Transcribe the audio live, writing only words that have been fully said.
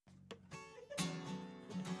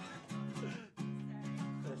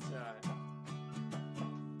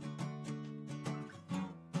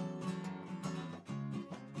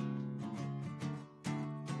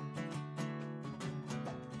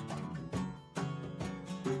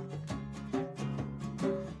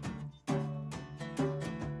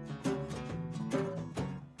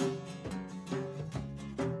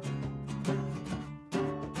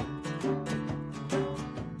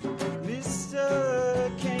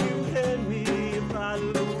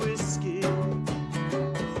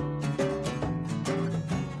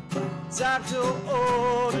Doctor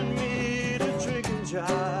ordered me to drink and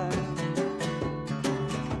drive.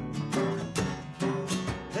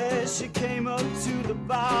 As she came up to the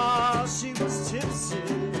bar, she was tipsy.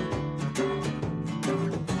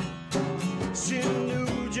 She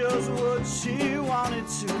knew just what she wanted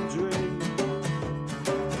to drink.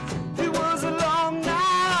 It was a long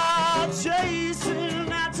night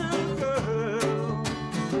chasing after the girl.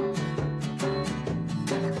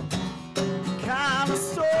 Kind of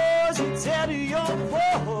stories you tell to your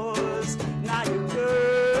boys, not your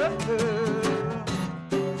girl.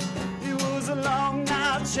 It was a long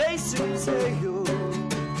night chasing tail.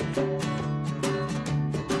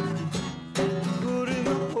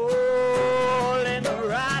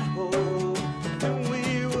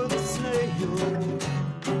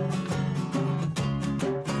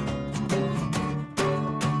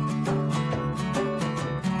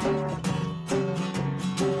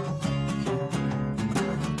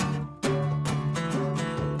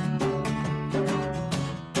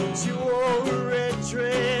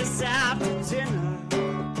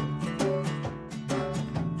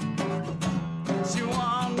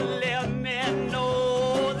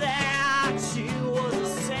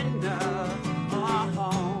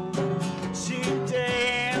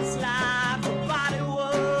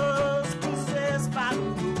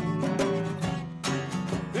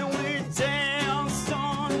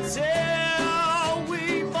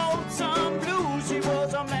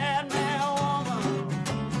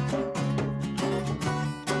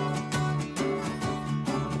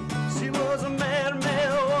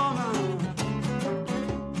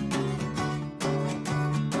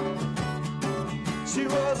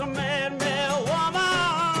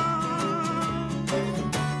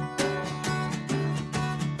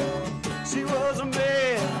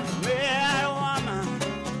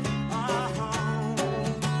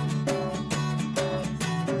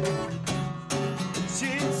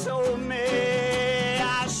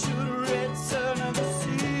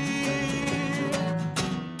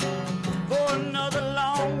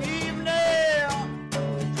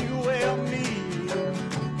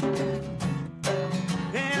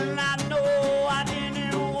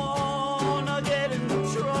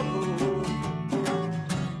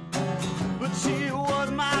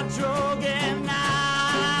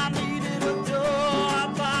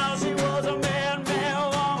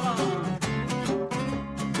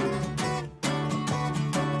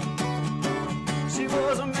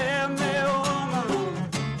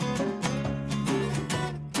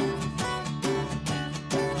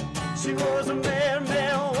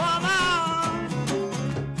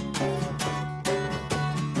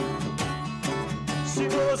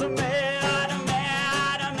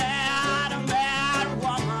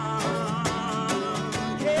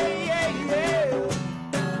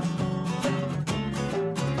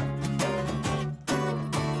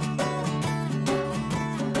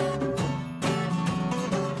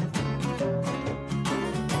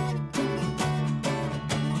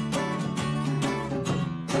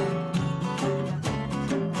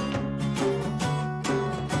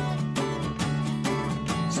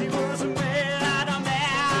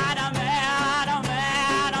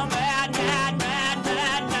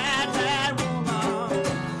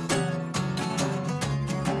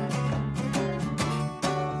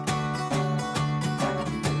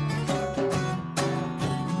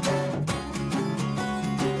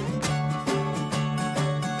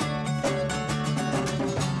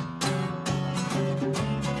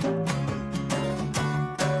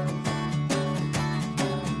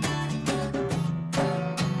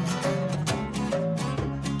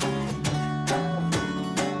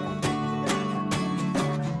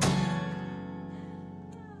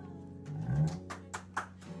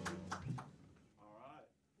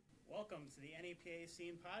 Welcome to the NEPA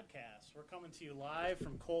Scene Podcast. We're coming to you live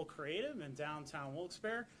from Cole Creative in downtown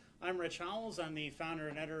Wilkes-Barre. I'm Rich Howells. I'm the founder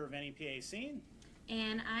and editor of NEPA Scene.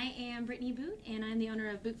 And I am Brittany Boot, and I'm the owner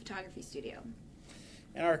of Boot Photography Studio.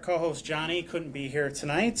 And our co-host Johnny couldn't be here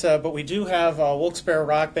tonight, but we do have Wilkes-Barre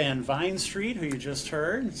rock band Vine Street, who you just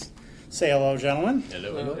heard. Say hello, gentlemen.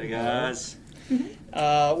 Hello. Hey, guys.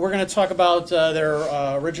 We're going to talk about their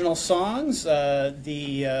original songs,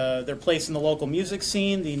 their place in the local music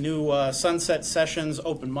scene, the new Sunset Sessions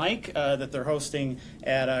open mic that they're hosting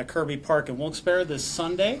at Kirby Park in Wilkes-Barre this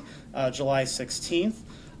Sunday, July 16th.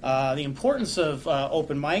 The importance of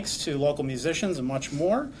open mics to local musicians and much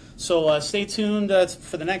more. So stay tuned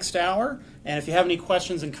for the next hour. And if you have any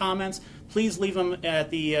questions and comments, please leave them at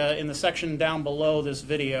the in the section down below this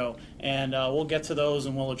video, and we'll get to those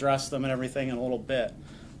and we'll address them and everything in a little bit.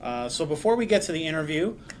 So before we get to the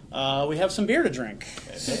interview, we have some beer to drink.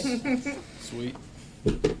 Okay. Sweet.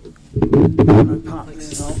 Pop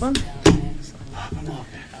these open.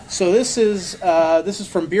 So this is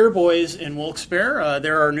from Beer Boys in Wilkes-Barre.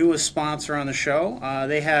 They're our newest sponsor on the show.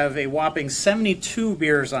 They have a whopping 72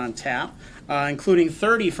 beers on tap, including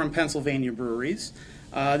 30 from Pennsylvania breweries.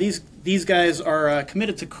 These guys are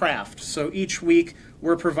committed to craft. So each week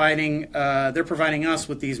they're providing us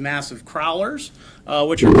with these massive crowlers,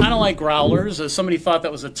 which are kind of like growlers. Somebody thought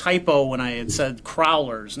that was a typo when I had said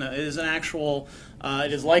crowlers. Now, it is an actual.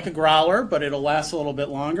 It is like a growler, but it'll last a little bit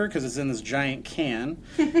longer because it's in this giant can.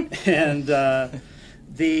 And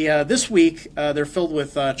this week they're filled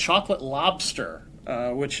with chocolate lobster,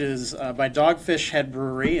 which is by Dogfish Head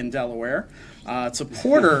Brewery in Delaware. It's a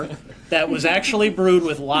porter that was actually brewed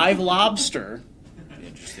with live lobster,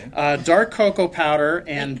 dark cocoa powder,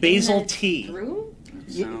 and basil tea.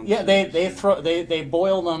 Yeah, they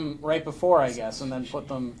boil them right before, I guess, and then put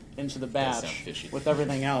them into the batch with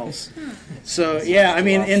everything else. So yeah, I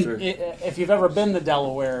mean, if you've ever been to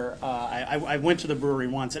Delaware, I went to the brewery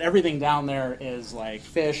once, and everything down there is like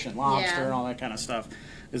fish and lobster and all that kind of stuff.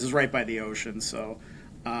 This is right by the ocean, so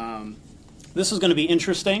this is going to be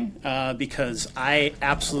interesting because I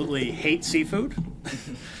absolutely hate seafood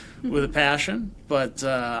with a passion, but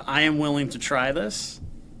I am willing to try this.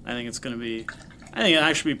 I think it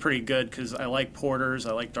actually be pretty good because I like porters,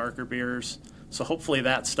 I like darker beers. So hopefully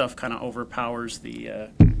that stuff kind of overpowers the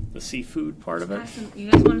seafood part of it. You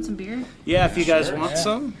guys wanted some beer? Yeah, if you guys want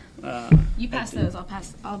some. You pass those.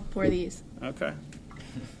 I'll pour these. Okay.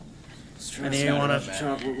 And you want to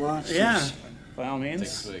chocolate lobsters? Yeah, by all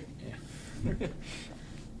means.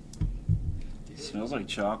 Smells like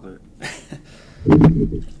chocolate.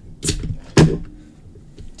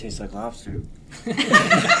 Tastes like lobster. There's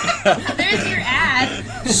your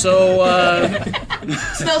ad. So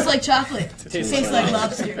Smells like chocolate. Tastes like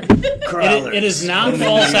lobster. it is not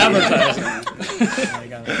false advertising.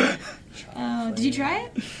 Did you try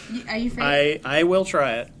it? Are you afraid? I will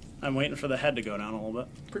try it. I'm waiting for the head to go down a little bit.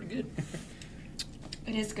 Pretty good.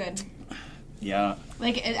 It is good. Yeah.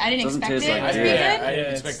 Like, I didn't Doesn't expect taste it like to be beer. good. I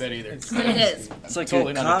didn't expect that either. But it is. It's like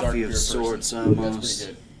Totally a not a dark coffee beer of person. sorts That's almost.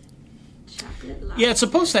 pretty good. Chocolate lobster. Yeah, it's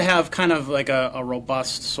supposed to have kind of like a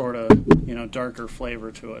robust sort of, darker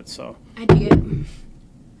flavor to it. So I dig it.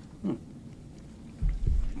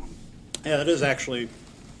 yeah, that is actually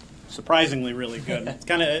surprisingly really good. It's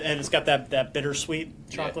kind of, and it's got that bittersweet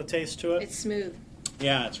chocolate taste to it. It's smooth.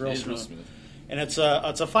 Yeah, it's real It is smooth. real smooth. And it's a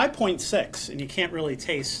 5.6, and you can't really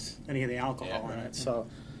taste any of the alcohol in it. So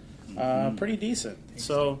pretty decent.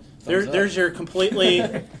 So there's your completely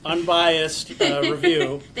unbiased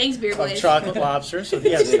review Thanks, Beer of Boys. chocolate lobster. So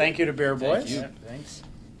yes, thank you to Beer Boys. Thank you. Thanks.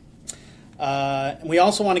 We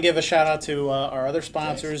also want to give a shout out to our other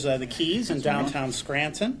sponsors, the Keys in downtown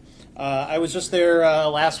Scranton. I was just there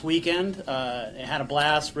last weekend. Had a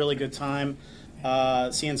blast, really good time,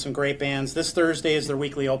 seeing some great bands. This Thursday is their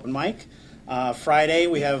weekly open mic. Friday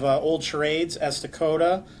we have Old Charades,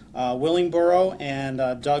 Estacota, Willingboro,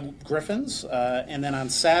 and Doug Griffin's. And then on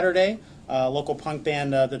Saturday, local punk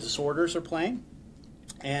band The Disorders are playing.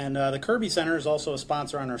 And the Kirby Center is also a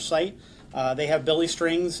sponsor on our site. They have Billy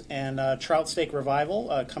Strings and Trout Steak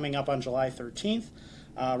Revival coming up on July 13th.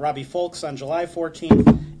 Robbie Folks on July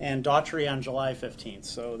 14th, and Daughtry on July 15th.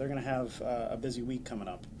 So they're going to have a busy week coming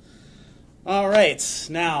up. All right,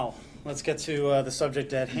 now let's get to the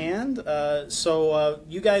subject at hand. So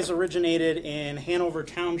you guys originated in Hanover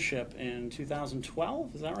Township in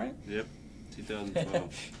 2012, is that right? Yep,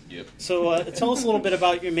 2012. Yep. So tell us a little bit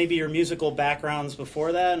about maybe your musical backgrounds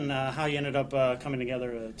before that, and how you ended up coming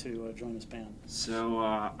together to join this band. So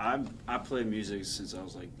I played music since I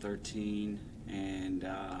was like 13, and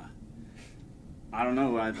I don't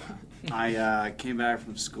know. I came back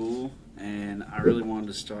from school, and I really wanted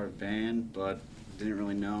to start a band, but didn't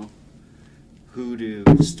really know who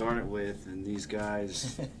to start it with. And these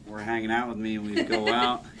guys were hanging out with me, and we'd go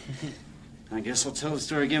out. I guess I'll tell the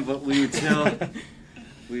story again, but we would tell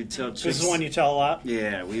chicks. This is one you tell a lot?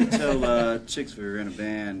 Yeah, we would tell chicks we were in a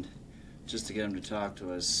band just to get them to talk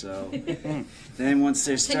to us. So then once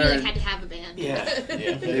they So you started, had to have a band. Yeah.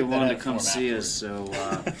 they wanted to come see us, so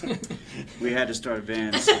we had to start a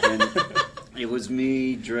band. So then it was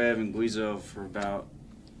me, Drev, and Guizo for about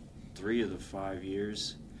 3 of the 5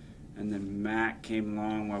 years. And then Matt came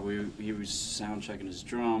along while he was sound checking his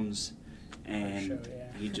drums, and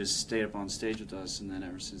he just stayed up on stage with us. And then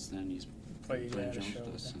ever since then, he's played drums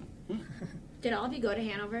with us. So. Did all of you go to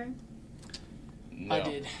Hanover? No, I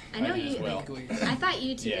did. I know did you. as well. I thought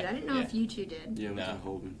you two Yeah, did. I didn't know yeah. if you two did. Yeah, we No. went to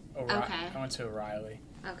Holden. Okay. I went to O'Reilly.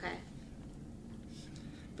 Okay.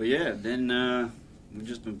 But yeah, then we've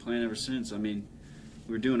just been playing ever since. I mean,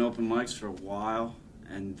 we were doing open mics for a while,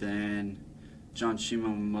 And then John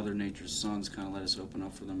Shimon, Mother Nature's Sons, kind of let us open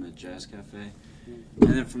up for them at Jazz Cafe. And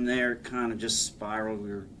then from there, it kind of just spiraled. We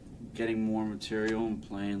were getting more material and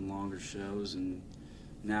playing longer shows, and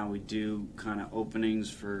now we do kind of openings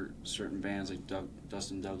for certain bands like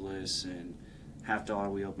Dustin Douglas and Half Dollar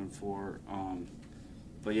we open for.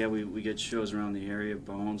 But yeah, we get shows around the area.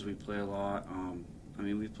 Bones, we play a lot.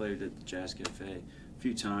 We played at the Jazz Cafe a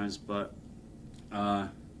few times, but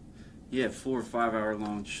yeah, 4 or 5 hour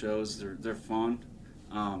long shows. They're fun,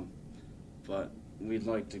 but we'd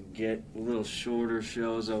like to get a little shorter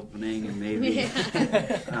shows opening and maybe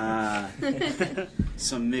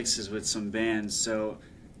some mixes with some bands. So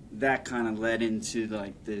that kind of led into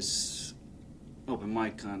like this open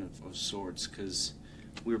mic kind of sorts, because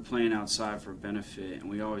we were playing outside for a benefit, and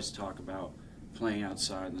we always talk about playing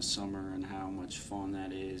outside in the summer and how much fun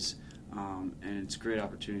that is. And it's a great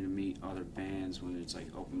opportunity to meet other bands when it's like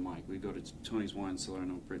open mic. We go to Tony's Wine Cellar. I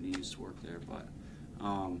know Brittany used to work there, but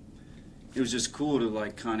it was just cool to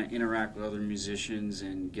like kind of interact with other musicians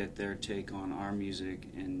and get their take on our music,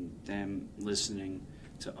 and them listening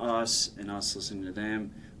to us and us listening to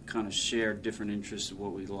them. Kind of share different interests of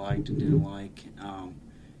what we liked and didn't like.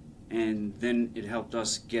 And then it helped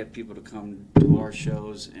us get people to come to our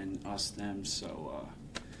shows and us them. So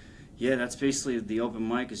yeah, that's basically the open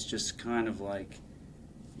mic. Is just kind of like,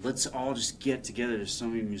 let's all just get together. There's so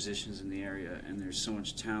many musicians in the area, and there's so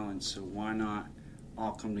much talent, so why not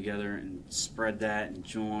all come together and spread that and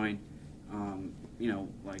join.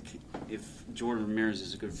 Like if Jordan Ramirez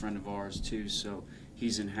is a good friend of ours too, so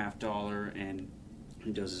he's in Half Dollar and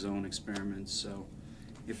he does his own experiments. So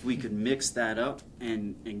if we could mix that up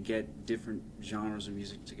and get different genres of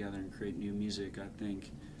music together and create new music, I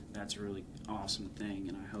think that's a really awesome thing.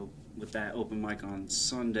 And I hope with that open mic on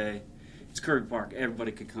Sunday, it's Kirby Park,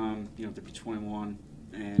 everybody could come. You don't have to be 21,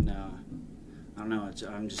 and I don't know,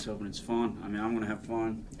 I'm just hoping it's fun. I mean, I'm going to have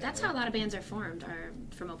fun. That's how a lot of bands are formed, are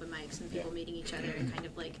from open mics and people meeting each other and kind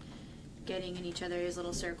of like getting in each other's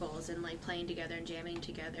little circles and like playing together and jamming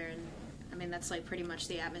together. And I mean, that's like pretty much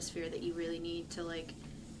the atmosphere that you really need to like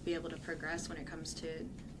be able to progress when it comes to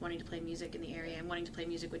wanting to play music in the area and wanting to play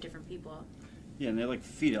music with different people. Yeah, and they like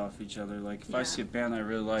feed off each other. Like if I see a band I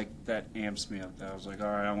really like, that amps me up. I was like, all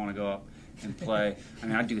right, I want to go up and play. I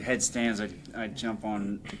mean, I do headstands. I jump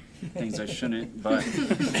on things I shouldn't, but me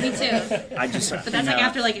too. I just. But that's like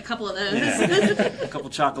after like a couple of those. Yeah. A couple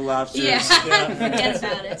chocolate lobsters. Yeah, forget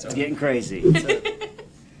about it. It's getting crazy.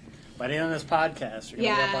 By the end of this podcast, you're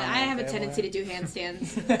gonna be up on I have a tendency to do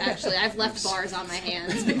handstands. Actually, I've left bars on my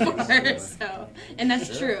hands before, so and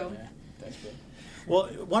that's true. Yeah, that's good. Well,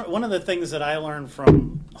 one of the things that I learned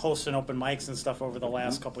from hosting open mics and stuff over the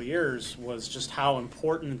last couple of years was just how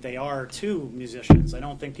important they are to musicians. I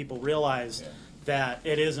don't think people realize that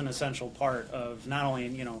it is an essential part of not only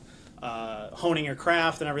honing your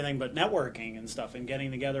craft and everything, but networking and stuff and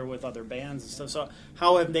getting together with other bands and stuff. So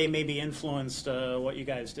how have they maybe influenced what you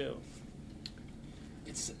guys do?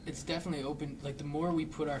 It's definitely open. Like the more we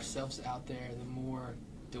put ourselves out there, the more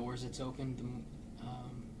doors it's opened.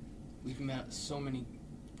 We've met so many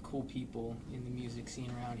cool people in the music scene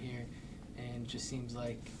around here, and it just seems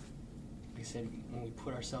like I said, when we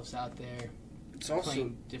put ourselves out there, it's also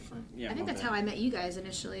playing different. I think that's how I met you guys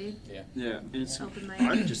initially. Yeah, and it's Open mic.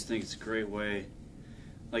 I just think it's a great way.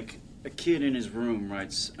 Like a kid in his room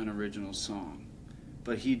writes an original song,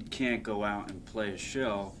 but he can't go out and play a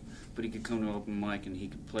show. But he could come to an open mic and he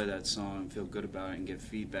could play that song and feel good about it and get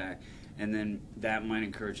feedback. And then that might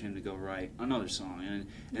encourage him to go write another song. And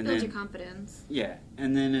Build then, your confidence. Yeah,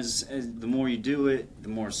 and then as the more you do it, the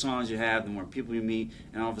more songs you have, the more people you meet,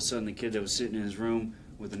 and all of a sudden the kid that was sitting in his room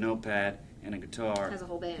with a notepad and a guitar Has a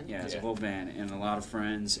whole band. Yeah, has a whole band and a lot of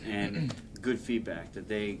friends and good feedback that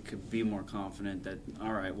they could be more confident that,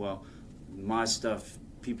 all right, well, my stuff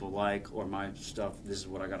people like, or my stuff, this is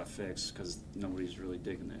what I got to fix because nobody's really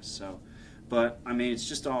digging this. So. But, I mean, it's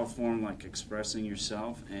just all a form like expressing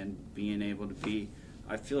yourself and being able to be,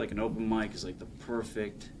 I feel like an open mic is like the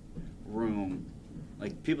perfect room.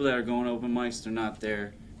 Like, people that are going to open mics, they're not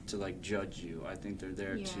there to, like, judge you. I think they're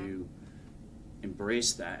there to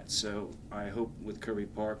embrace that. So I hope with Kirby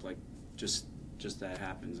Park, like, just that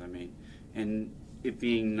happens. I mean, and it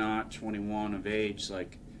being not 21 of age,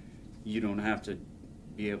 like, you don't have to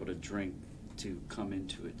be able to drink to come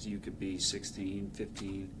into it. You could be 16,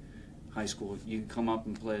 15, high school. You can come up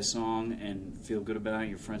and play a song and feel good about it.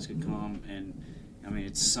 Your friends could come, and I mean,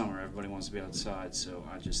 it's summer. Everybody wants to be outside, so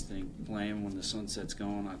I just think playing when the sunset's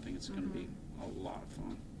going, I think it's going to be a lot of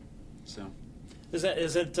fun. So, is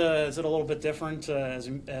it a little bit different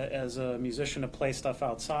as a musician to play stuff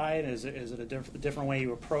outside? Is it a different way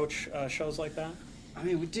you approach shows like that? I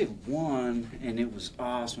mean, we did one, and it was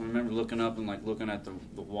awesome. I remember looking up and looking at the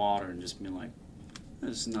water and just being like,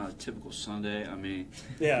 "This is not a typical Sunday." I mean,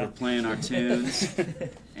 Yeah. we're playing our tunes,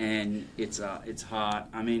 and it's hot.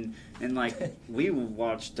 I mean, and we will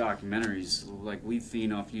watch documentaries. We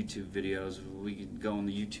feed off YouTube videos. We could go in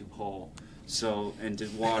the YouTube hole. So and to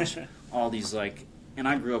watch all these and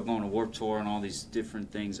I grew up going to Warped Tour and all these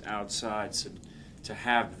different things outside. So to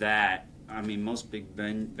have that, I mean, most big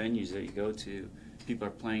venues that you go to, people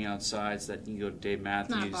are playing outside, so that you can go to Dave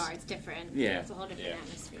Matthews. It's not a bar, it's different. Yeah. It's a whole different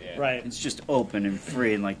atmosphere. Yeah. Right. It's just open and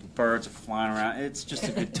free, and birds are flying around. It's just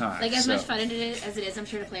a good time. As much fun as it is, I'm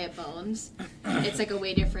sure, to play at Bones, it's a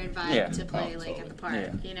way different vibe Yeah. to play totally. at the park.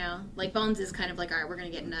 Yeah. You know, Bones is kind of all right, we're gonna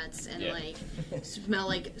get nuts and Yeah. smell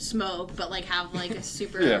like smoke, but have a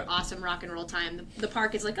super Yeah. awesome rock and roll time. The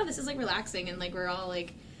park is oh, this is relaxing, and we're all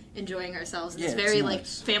enjoying ourselves in Yeah, this it's very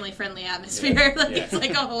nice. family friendly atmosphere. Yeah. It's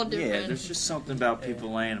a whole different. Yeah, there's just something about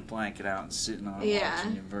people laying a blanket out and sitting on it Yeah.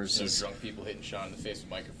 watching it Some versus. drunk people hitting Sean in the face with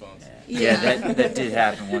microphones. Yeah, that did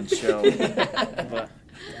happen one show. But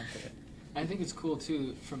I think it's cool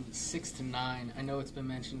too. From 6 to 9, I know it's been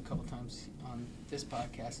mentioned a couple times on this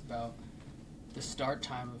podcast about the start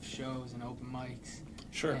time of shows and open mics.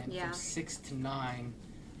 Sure. And Yeah. from 6 to 9,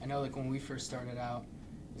 I know when we first started out,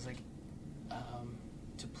 it was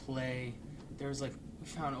to play. There was we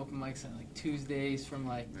found open mics on Tuesdays from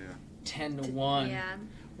 10 to 1. Yeah.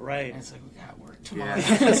 Right. And it's we got work tomorrow.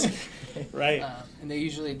 Yeah. Right. And they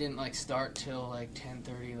usually didn't start till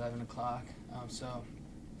 10:30, 11 o'clock. So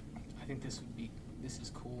I think this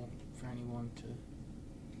is cool for anyone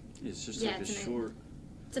to. it's just Yeah, a it's short.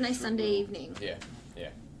 It's a nice Sunday evening. Yeah. Yeah.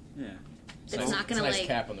 It's not gonna it's a nice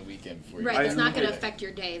cap on the weekend before Right, it's not going to Yeah. affect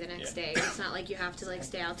your day the next Yeah. day. It's not you have to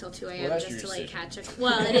stay out till 2 a.m. that's just your to decision. catch a.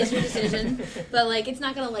 Well, it is your decision, but it's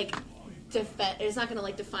not going to it's not going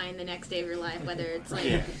to define the next day of your life. Whether it's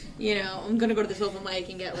I'm going to go to this open mic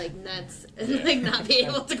and get nuts and not be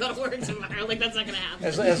able to go to work tomorrow. That's not going to happen.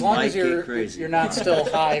 As long Might as get crazy. you're not still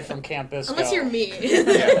high from Camp Bisco. Unless you're me.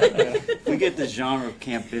 We get the genre of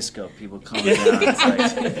Camp Bisco people coming down.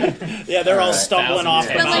 It's Yeah, they're all Alright. stumbling off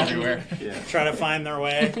the But, mountain, everywhere. yeah. trying to find their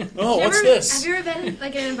way. Oh, Have what's you ever- this? Have you ever been in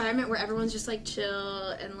an environment where everyone's just chill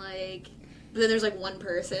and but then there's one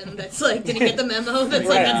person that's didn't get the memo that's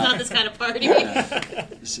Right. that's not this kind of party.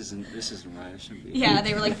 This isn't right. It shouldn't be. Yeah,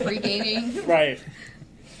 they were pre-gaming. Right.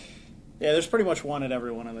 Yeah, there's pretty much one at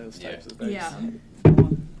every one of those types of things. Yeah.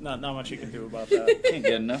 Not much you can do about that. Can't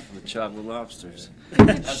get enough of the chocolate lobsters.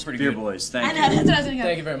 That's pretty Beer good. boys, I thank know, you. that's what I was going to go.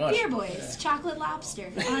 Thank you very much. Beer Boys, chocolate lobster,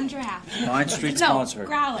 on draft. Vine Street No, sponsor.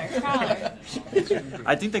 growler.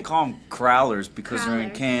 I think they call them crowlers because they're in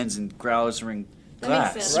Crowlers. cans and growlers are in That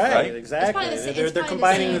makes glass. sense. Right, exactly. probably the same- They're it's probably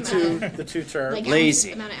combining the same, the two terms.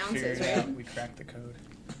 Lazy. Amount of ounces, Figured it out. right? We cracked the code.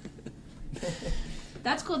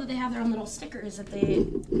 That's cool that they have their own little stickers that they,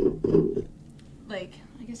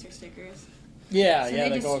 I guess they're stickers. Yeah, So yeah,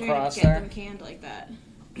 they just go straight up across get there. them canned like that.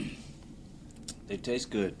 They taste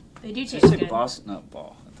good. They do They taste say good. Boston, not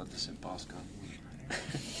ball. I thought they said Bosco.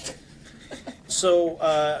 So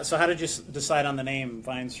how did you decide on the name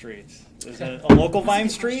Vine Street? Is it a local Vine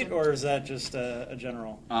Street, or is that just a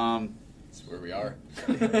general? That's where we are.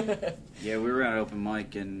 Yeah, we were at open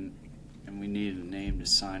mic and we needed a name to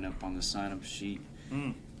sign up on the sign up sheet.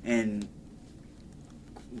 Mm. And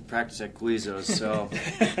we practice at Guizo's, so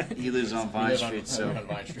he lives on Vine Street. So on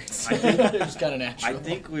Vine Street. I think- It's kind of natural. I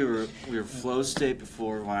think we were Flow State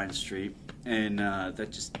before Vine Street, and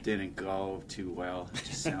that just didn't go too well. It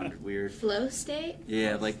just sounded weird. Flow state?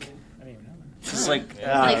 Yeah, I didn't even know that. it's like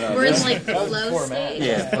We're in That was flow before state? Matt.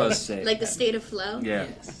 yeah, Flow State. Like the state of flow? Yeah,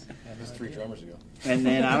 Yes. That was 3 drummers ago. and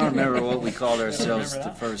then I don't remember what we called ourselves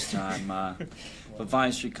remember the that. first time, but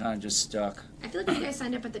Vine Street kind of just stuck. I feel like you guys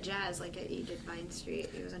signed up at the Jazz, you did Vine Street.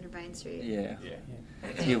 It was under Vine Street. Yeah.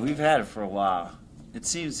 Yeah. Yeah, we've had it for a while. It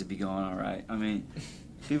seems to be going all right. I mean,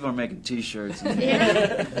 people are making T-shirts. And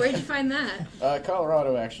Yeah? Where'd you find that?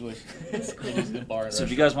 Colorado, actually. That's cool. They just did bar and So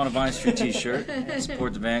if you guys want a Vine Street T-shirt,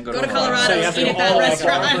 support the band. Go Go to to Colorado. Colorado So you have and to eat go at that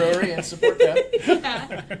all restaurant. brewery and support them.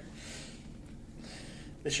 Yeah.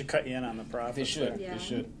 They should cut you in on the profits. They should. Yeah. They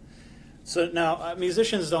should. So now,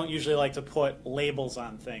 musicians don't usually like to put labels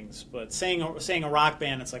on things, but saying a rock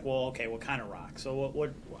band, it's well, okay, what kind of rock?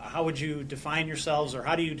 So how would you define yourselves, or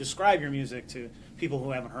how do you describe your music to people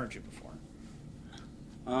who haven't heard you before?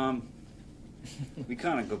 We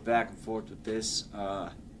kind of go back and forth with this.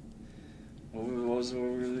 What was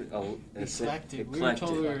it? Eclectic. We were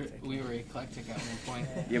told we were eclectic at one point.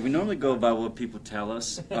 Yeah, we normally go by what people tell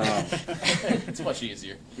us. It's much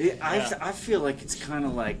easier. I feel like it's kind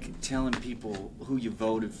of like telling people who you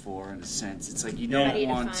voted for in a sense. It's like you Yeah. How do don't you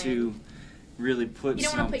want define? to really put You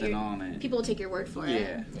don't want to something put on it. people will take your word for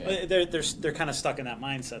it. Yeah. They're kind of stuck in that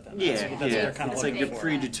mindset then. Yeah, That's what they're kind of it's like looking you're for.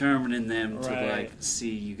 predetermining them to Right. like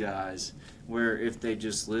see you guys. Where if they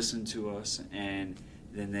just listen to us and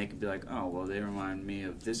then they could be like, oh well, they remind me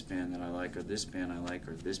of this band that I like, or this band I like,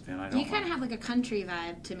 or this band I don't. You kind of have like a country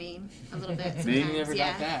vibe to me, a little bit. Me? Sometimes. never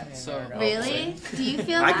yeah. got that. So Really? Do you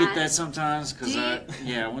feel I that? get that sometimes because Do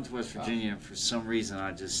I went to West Virginia and for some reason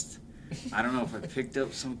I don't know if I picked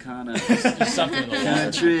up some kind of Something in the water.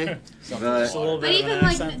 country, Just a but little But bit of even an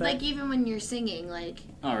like accent there. even when you're singing, like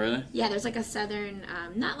oh really? yeah, there's like a southern,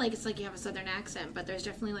 not like it's like you have a southern accent, but there's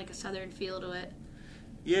definitely like a southern feel to it.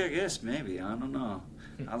 Yeah, I guess maybe. I don't know.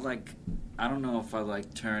 I don't know if I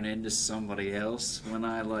like turn into somebody else when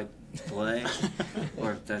I like play,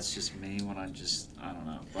 or if that's just me when I don't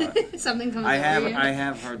know. But Something comes I over you.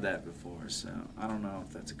 have heard that before, so I don't know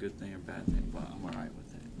if that's a good thing or bad thing, but I'm alright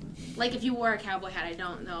with it. Like if you wore a cowboy hat, I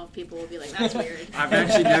don't know if people will be like, that's weird. I've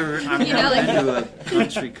actually never You know, like- been to a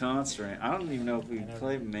country concert. I don't even know if we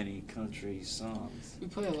play many country songs. we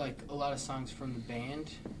play like a lot of songs from the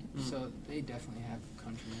band, so they definitely have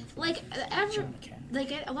country influence.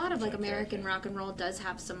 Like a lot of like American rock and roll does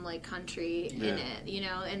have some like country in Yeah. it, you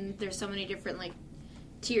know, and there's so many different like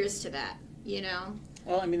tiers to that, you know.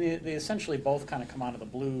 Well, I mean, they essentially both kind of come out of the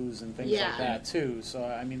blues and things Yeah. like that too. So,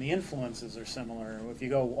 I mean, the influences are similar. If you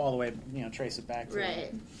go all the way, trace it back to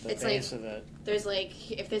Right. the It's base like- of it. There's like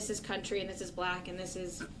if this is country and this is black and this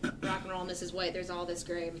is rock and roll and this is white, there's all this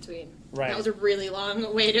gray in between. Right. That was a really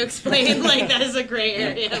long way to explain like that is a gray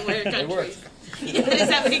area where country. worked. Yeah, does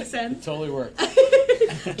that make sense? Totally worked.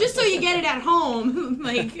 Just so you get it at home,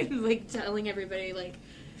 like telling everybody like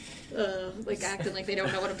acting like they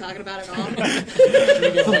don't know what I'm talking about at all.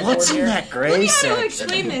 But what's in that Let gray me how to section?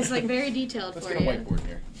 explain this like very detailed Let's for get a you. whiteboard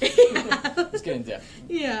here. Yeah. Let's get in depth.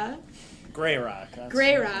 Yeah. Gray rock.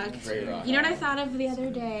 Gray rock. Gray rock. You know what I thought of the other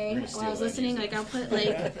day We're gonna while I was steal that listening? music. Like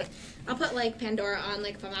I'll put like Pandora on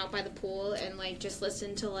like if I'm out by the pool and like just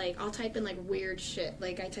listen to like I'll type in like weird shit.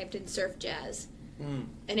 Like I typed in surf jazz.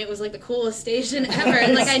 And it was like the coolest station ever.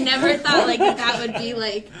 And like I never thought like that would be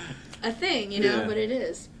like a thing, you know, Yeah. but it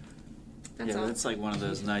is. That's all. That's like one of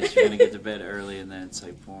those nights you're gonna get to bed early and then it's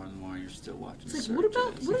like 4 in the morning. You're still watching. It's like, surf what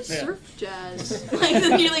about jazz. what is Yeah. surf jazz?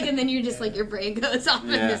 and then you're just like your brain goes off in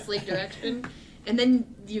Yeah. this like direction, and then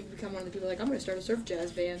you become one of the people like I'm going to start a surf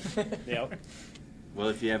jazz band. Yep. Well,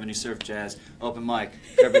 if you have any surf jazz, open mic,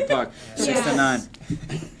 Kirby Park, 6 to 9.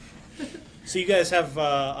 So you guys have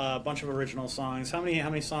a bunch of original songs. How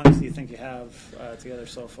many songs do you think you have together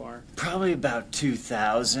so far? Probably about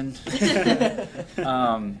 2,000.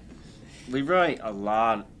 We write a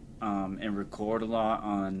lot and record a lot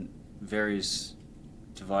on various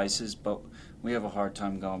devices, but we have a hard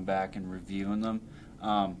time going back and reviewing them.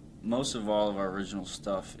 Most of all of our original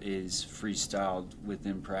stuff is freestyled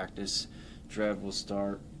within practice. Trev will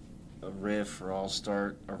start a riff, or I'll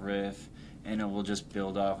start a riff, and it will just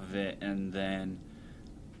build off of it, and then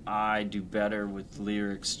I do better with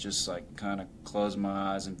lyrics, just like kind of close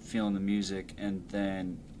my eyes and feeling the music, and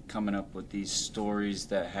then coming up with these stories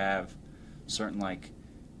that have certain like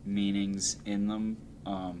meanings in them.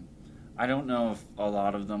 I don't know if a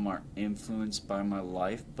lot of them are influenced by my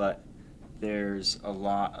life, but there's a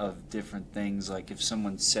lot of different things. Like if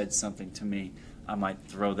someone said something to me, I might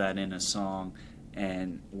throw that in a song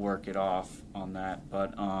and work it off on that.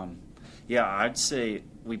 But yeah, I'd say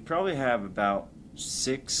we probably have about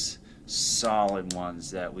 6 solid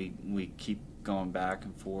ones that we keep going back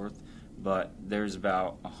and forth, but there's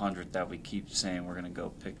about 100 that we keep saying we're going to go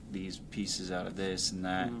pick these pieces out of this and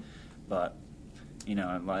that. But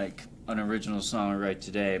like an original song I write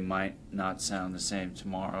today might not sound the same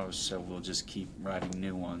tomorrow, so we'll just keep writing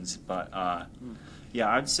new ones. But yeah,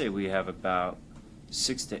 I'd say we have about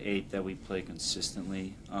 6 to 8 that we play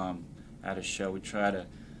consistently at a show. We try to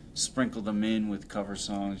sprinkle them in with cover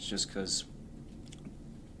songs just because,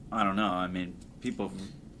 I don't know, I mean, people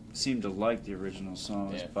seem to like the original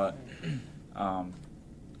songs, Yeah. but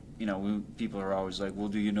people are always like, well,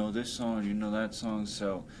 do you know this song or do you know that song?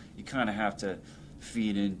 So you kind of have to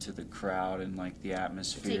feed into the crowd and like the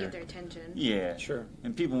atmosphere. To get their attention. Yeah. Sure.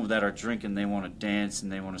 And people that are drinking, they want to dance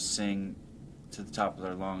and they want to sing to the top of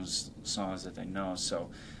their lungs songs that they know. So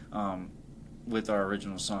with our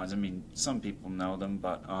original songs, I mean, some people know them,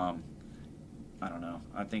 but I don't know.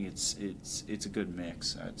 I think it's a good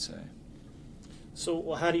mix, I'd say.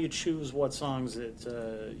 So how do you choose what songs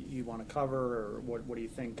that you want to cover, or what do you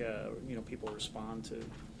think people respond to?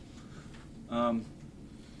 I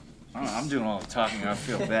don't know, I'm doing all the talking. I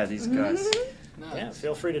feel bad. These guys. No, Yeah,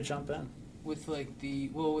 feel free to jump in. with like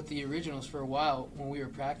with the originals for a while when we were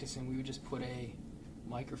practicing, we would just put a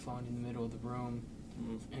microphone in the middle of the room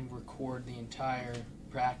and record the entire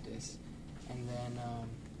practice, and then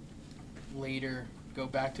later go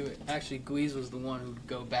back to it. Actually, Glees was the one who would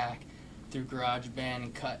go back through GarageBand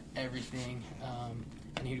and cut everything,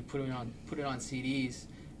 and he would put it on CDs,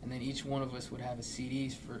 and then each one of us would have a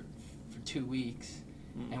CDs for 2 weeks,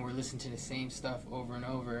 and we're listening to the same stuff over and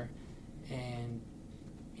over, and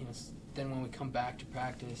then when we come back to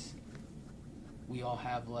practice, we all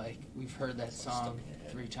have we've heard that song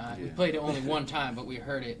 3 times. Yeah. We played it only 1 time, but we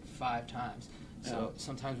heard it 5 times. So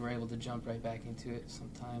sometimes we're able to jump right back into it.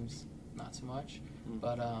 Sometimes not so much.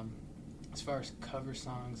 But as far as cover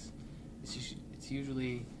songs, it's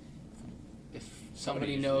usually if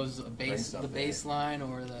somebody knows the bass line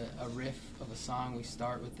or a riff of a song, we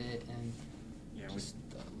start with it and just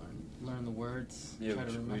learn the words. Yeah, try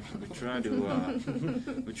to remember. we try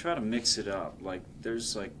to we try to mix it up.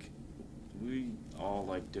 There's we all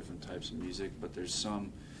like different types of music, but there's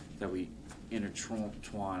some that we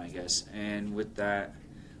intertwine, I guess. And with that,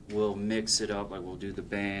 we'll mix it up. We'll do the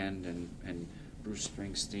band and Bruce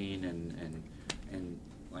Springsteen and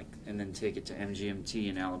then take it to MGMT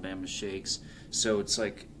and Alabama Shakes. So it's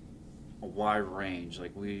a wide range.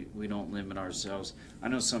 We don't limit ourselves. I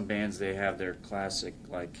know some bands, they have their classic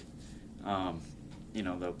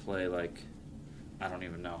they'll play I don't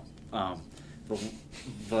even know.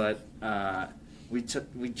 But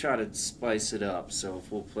we try to spice it up. So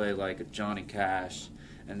if we'll play a Johnny Cash,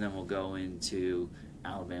 and then we'll go into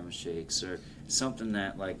Alabama Shakes or something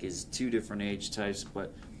that is 2 different age types,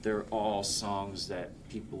 but they're all songs that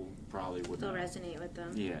people probably would They'll know. resonate with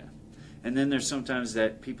them. Yeah. And then there's sometimes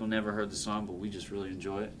that people never heard the song, but we just really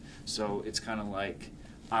enjoy it. So it's kind of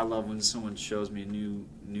I love when someone shows me a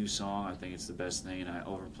new song. I think it's the best thing, and I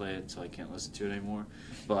overplay it until I can't listen to it anymore.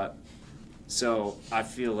 But so I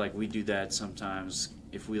feel we do that sometimes.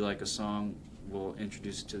 If we like a song, we'll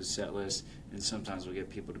introduce it to the set list, and sometimes we'll get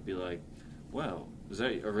people to be like, well, is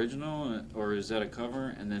that original or is that a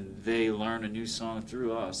cover? And then they learn a new song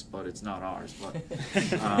through us, but it's not ours. But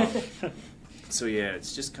so yeah,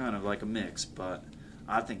 it's just kind of like a mix, but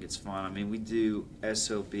I think it's fun. I mean, we do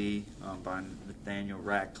S.O.B. By Nathaniel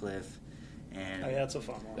Ratcliffe, and that's a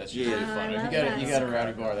fun one. That's Yeah. really fun. I If love you got a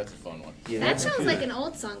rowdy bar, that's a fun one. yeah, That sounds like an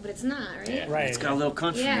old song, but it's not, right? Yeah. Right. it's got a little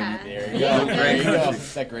country Yeah. in it. There you Yeah. go. There you go.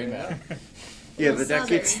 That gray matter. Yeah, Little but that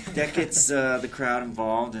southern. gets the crowd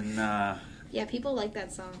involved, and Yeah, people like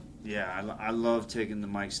that song. yeah, I love taking the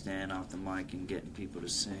mic stand off the mic and getting people to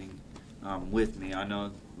sing with me. I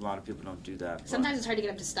know a lot of people don't do that. But Sometimes it's hard to get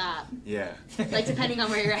them to stop, yeah, depending on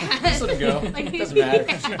where you're at. Just let it go. Doesn't matter.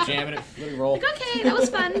 Just jamming it. Let it roll. Okay, that was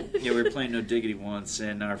fun. yeah, we were playing No Diggity once,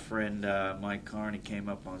 and our friend Mike Carney came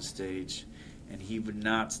up on stage, and he would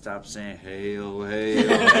not stop saying "Hey-oh,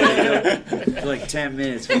 hey-oh, hey-oh." For 10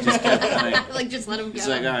 minutes. We just kept playing. Just let them go. It's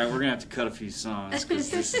all right, we're gonna have to cut a few songs because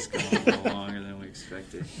this is going a little longer than we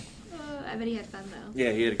expected. I bet he had fun though.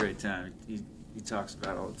 Yeah, he had a great time. He talks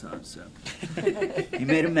about it all the time, so he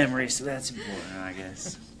made a memory, so that's important, I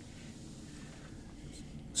guess.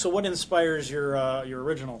 So what inspires your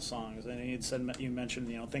original songs? And you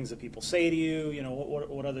mentioned things that people say to you.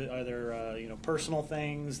 What other personal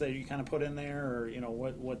things that you kind of put in there, or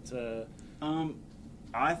what?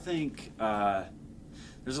 I think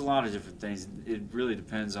there's a lot of different things. It really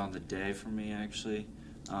depends on the day for me, actually.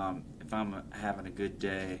 If I'm having a good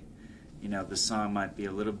day, the song might be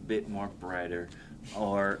a little bit more brighter.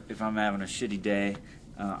 Or if I'm having a shitty day,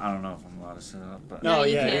 I don't know if I'm allowed to say that, but No,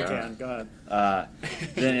 you you can. can. Go ahead.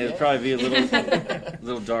 then it'll probably be a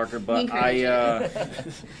little darker. But I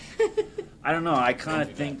don't know. I kind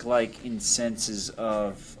of think in senses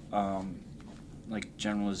of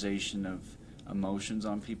generalization of emotions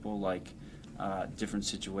on people, different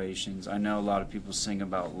situations. I know a lot of people sing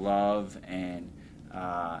about love and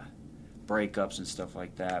breakups and stuff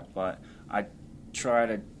like that, but I try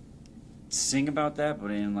to sing about that,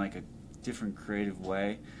 but in a different creative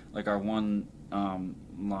way. Our one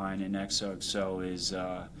line in XOXO is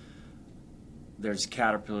there's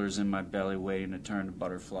caterpillars in my belly waiting to turn to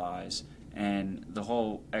butterflies, and the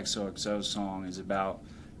whole XOXO song is about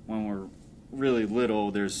when we're really little,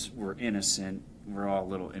 we're innocent, we're all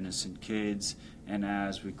little innocent kids, and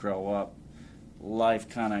as we grow up, life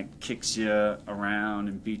kind of kicks you around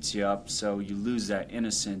and beats you up, so you lose that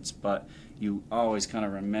innocence, but you always kind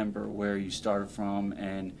of remember where you started from,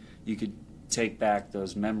 and you could take back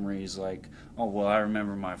those memories oh, well, I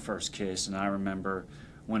remember my first kiss, and I remember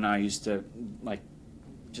when I used to,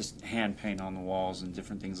 just hand paint on the walls and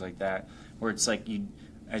different things like that, where it's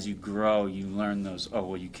as you grow, you learn those, oh,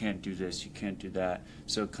 well, you can't do this, you can't do that,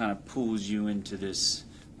 so it kind of pulls you into this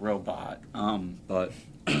robot, but...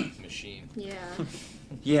 machine. Yeah.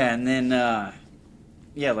 Yeah, and then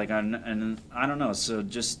and I don't know, so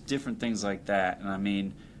just different things like that. And I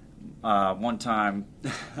mean, one time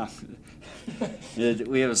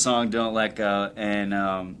we have a song "Don't Let Go,"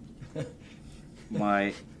 and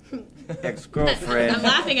my ex-girlfriend. I'm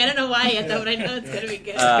laughing. I don't know why yet, though, but I know it's gonna be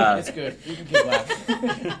good. It's good. You can keep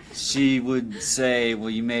laughing. She would say, "Well,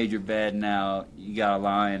 you made your bed, now you gotta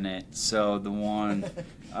lie in it." So the one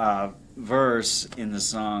verse in the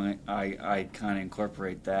song, I kind of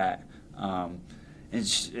incorporate that. And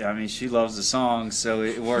she loves the song, so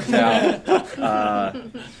it worked out.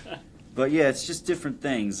 But yeah, it's just different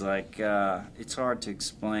things. Like it's hard to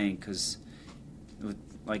explain because,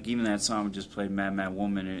 like even that song we just played, "Mad Mad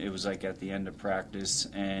Woman," it was like at the end of practice,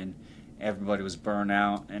 and everybody was burnt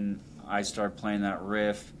out, and I started playing that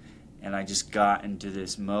riff, and I just got into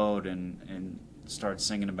this mode and started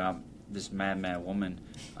singing about this mad mad woman,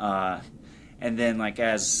 and then like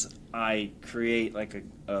as I create like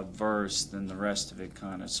a verse, then the rest of it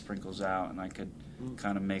kind of sprinkles out, and I could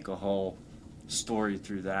kind of make a whole story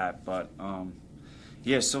through that. But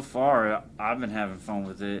yeah, so far I've been having fun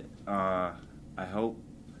with it. I hope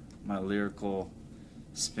my lyrical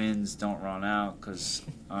spins don't run out because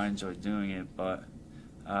I enjoy doing it. But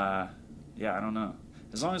yeah, I don't know.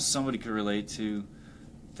 As long as somebody could relate to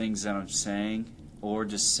things that I'm saying, or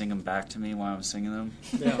just sing them back to me while I'm singing them.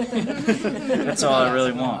 Yeah. That's all I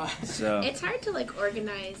really want. So It's hard to like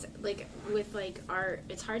organize, like with like art.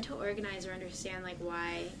 It's hard to organize or understand like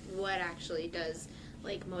what actually does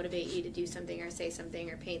like motivate you to do something or say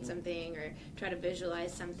something or paint something or try to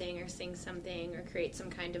visualize something or sing something or create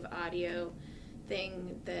some kind of audio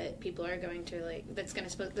thing that people are going to like that's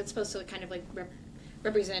supposed to kind of like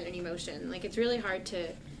represent an emotion. Like it's really hard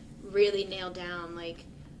to really nail down like,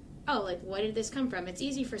 oh, like, what did this come from? It's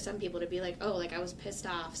easy for some people to be like, oh, like, I was pissed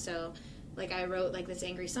off, so, like, I wrote, like, this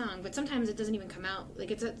angry song. But sometimes it doesn't even come out.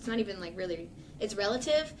 Like, it's not even, like, really... It's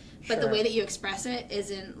relative, but the way that you express it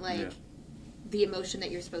isn't, like, the emotion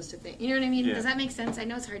that you're supposed to think. You know what I mean? Yeah. Does that make sense? I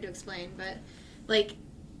know it's hard to explain, but, like,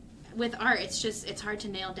 with art, it's hard to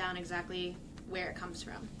nail down exactly where it comes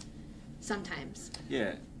from. Sometimes.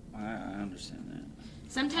 yeah, I understand that.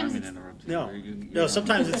 Sometimes I it's... mean, interrupt you. No, You no.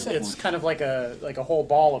 Sometimes it's kind of like a whole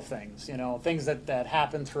ball of things. You know, things that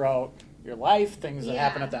happen throughout your life, things that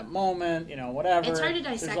happen Yeah. at that moment. You know, whatever. It's hard to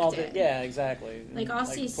There's dissect all it. Yeah, exactly. Like, I'll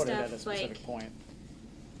see put it at a stuff, specific like- point.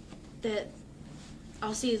 that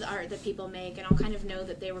I'll see the art that people make and I'll kind of know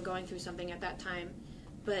that they were going through something at that time,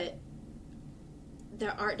 but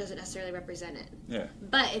their art doesn't necessarily represent it. Yeah.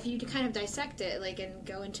 But if you kind of dissect it, like, and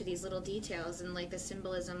go into these little details and like the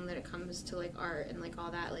symbolism that it comes to like art and like all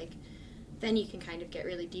that, like, then you can kind of get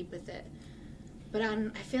really deep with it. But I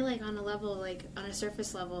feel like on a level, like on a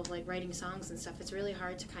surface level of like writing songs and stuff, it's really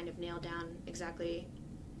hard to kind of nail down exactly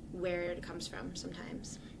where it comes from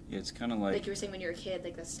sometimes. Yeah, it's kind of Like you were saying when you were a kid,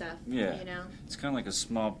 like this stuff. Yeah. You know? It's kind of like a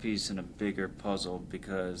small piece in a bigger puzzle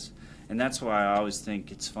because, and that's why I always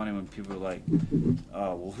think it's funny when people are like,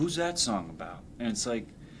 well, who's that song about? And it's like,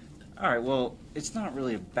 all right, well, it's not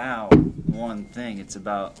really about one thing. It's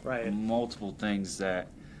about multiple things that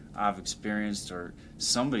I've experienced or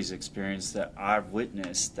somebody's experienced that I've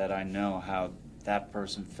witnessed that I know how that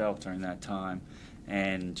person felt during that time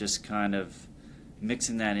and just kind of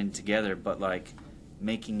mixing that in together, but like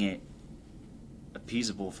making it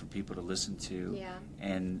appeasable for people to listen to. Yeah.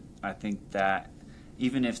 And I think that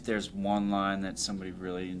even if there's one line that somebody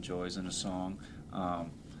really enjoys in a song,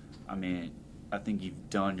 I mean, I think you've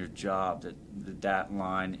done your job. That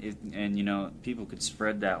line, and you know, people could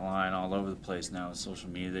spread that line all over the place now with social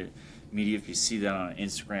media. If you see that on an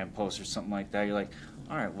Instagram post or something like that, you're like,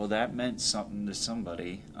 all right, well, that meant something to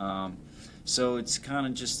somebody. So it's kind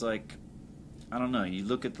of just like, I don't know. You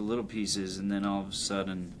look at the little pieces, and then all of a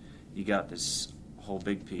sudden, you got this whole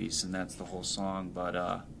big piece, and that's the whole song.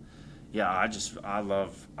 But yeah, I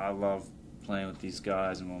love playing with these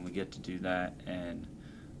guys, and when we get to do that, and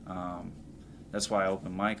that's why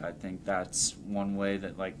open mic, I think that's one way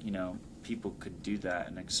that, like, you know, people could do that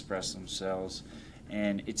and express themselves.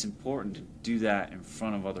 And it's important to do that in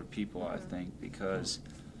front of other people, I think, because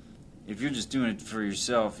if you're just doing it for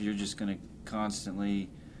yourself, you're just going to constantly,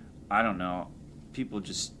 I don't know, people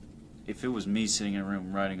just, if it was me sitting in a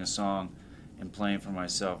room writing a song and playing for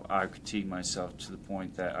myself, I critique myself to the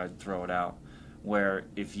point that I'd throw it out. Where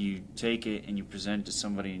if you take it and you present it to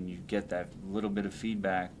somebody and you get that little bit of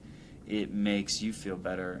feedback, it makes you feel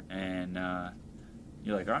better, and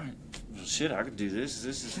you're like, all right, well, shit, I could do this.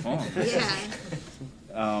 This is fun.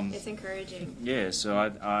 Yeah. It's encouraging. Yeah, so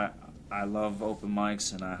I love open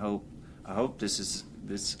mics, and I hope this.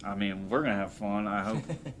 I mean, we're gonna have fun. I hope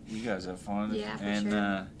you guys have fun. Yeah, for and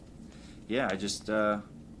sure. yeah, I just I'm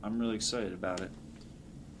really excited about it.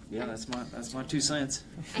 Yeah, that's my 2 cents.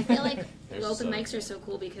 I feel like There's open some. mics are so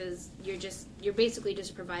cool because you're basically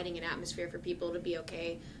just providing an atmosphere for people to be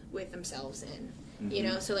okay with themselves in. You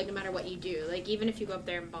know, so like no matter what you do, like even if you go up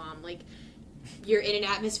there and bomb, like you're in an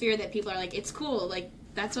atmosphere that people are like, it's cool, like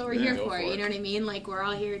that's what we're here go for. for You it. know what I mean? Like we're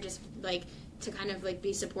all here just like to kind of like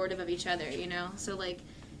be supportive of each other. You know, so like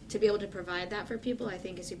to be able to provide that for people, I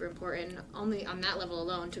think is super important. Only on that level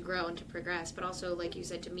alone to grow and to progress, but also like you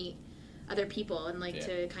said, to meet other people and like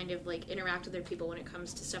to kind of like interact with other people when it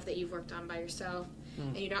comes to stuff that you've worked on by yourself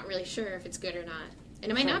and you're not really sure if it's good or not,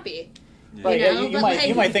 and it might not be. Right, You know, you but, might like,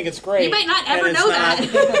 you might think it's great. You might not and ever it's know not.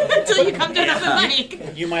 that until you come to an open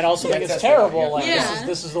mic. You might also think it's That's terrible. right, Like yeah.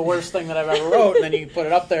 this is the worst thing that I've ever wrote, and then you put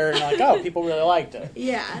it up there and you're like, oh, people really liked it.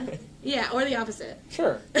 Yeah, or the opposite.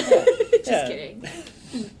 Sure. Just Yeah. kidding.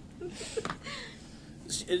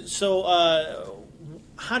 So,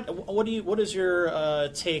 what is your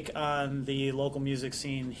take on the local music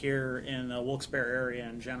scene here in the Wilkes-Barre area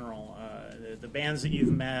in general? The bands that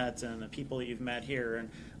you've met and the people that you've met here, and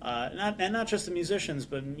not just the musicians,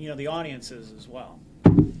 but the audiences as well.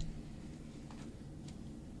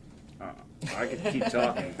 I could keep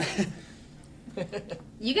talking.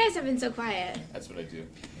 You guys have been so quiet. That's what I do.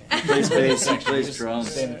 Plays bass, plays Just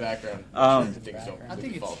drums. stay in the background. Things don't I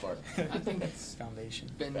think fall it's- apart. I think It's foundation.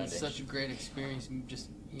 been Foundation. such a great experience. Just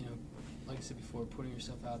like I said before, putting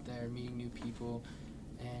yourself out there, meeting new people,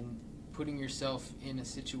 and putting yourself in a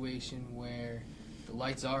situation where the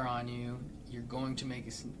lights are on you. You're going to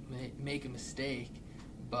make a mistake,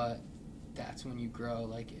 but that's when you grow.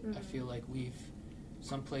 Like I feel like we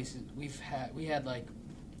had like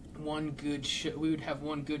one good show. We would have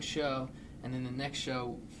one good show, and then the next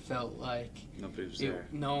show felt like Nobody was there.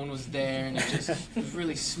 no one was there, and it was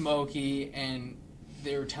really smoky, and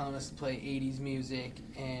they were telling us to play 80s music,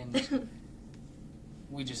 and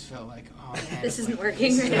we just felt like, oh man, This isn't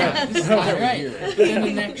working right yeah, now. this is not right. But then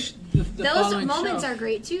the next, the Those following moments show, are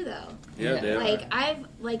great too, though. Yeah, they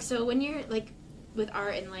are. So when you're like with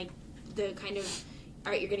art and like the kind of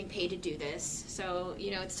art you're getting paid to do this, so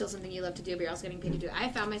it's still something you love to do, but you're also getting paid to do it. I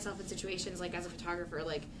found myself in situations like as a photographer,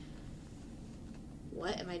 like,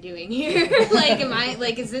 what am I doing here? Like, am I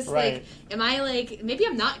like, is this Right. like, am I like, maybe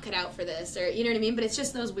I'm not cut out for this, or you know what I mean? But it's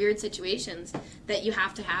just those weird situations that you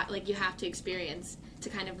have to experience to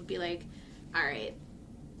kind of be like, all right,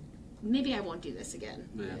 maybe I won't do this again.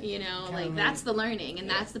 Yeah. Like that's the learning, and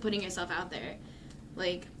that's the putting yourself out there.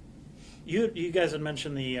 Like, You guys had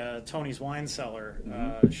mentioned the Tony's Wine Cellar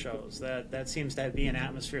shows. That seems to be an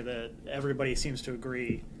atmosphere that everybody seems to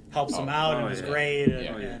agree helps them out and is great,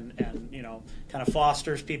 and kind of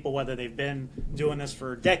fosters people, whether they've been doing this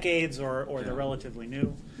for decades or they're relatively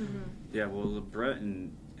new. Yeah, well, LeBret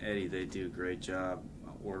and Eddie, they do a great job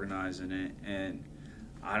organizing it, and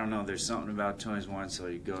I don't know, there's something about Tony's Wine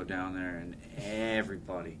Cellar. You go down there and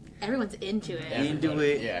everyone's into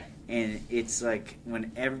it. Yeah. And it's like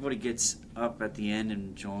when everybody gets up at the end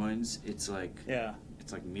and joins, it's like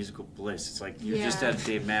musical bliss. It's like you're just at a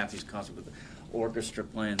Dave Matthews concert with the orchestra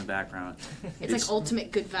playing in the background. It's like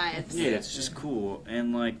ultimate good vibes. Yeah, it's just cool.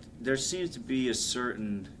 And like there seems to be a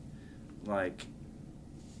certain like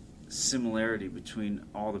similarity between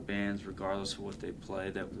all the bands, regardless of what they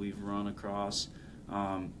play, that we've run across.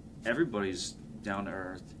 Everybody's down to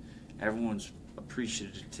earth. Everyone's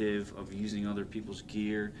appreciative of using other people's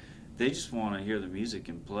gear. They just want to hear the music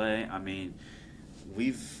and play. I mean,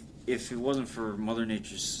 if it wasn't for Mother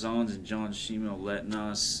Nature's Sons and John Shimo letting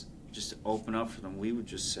us just open up for them, we would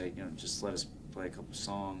just say, just let us play a couple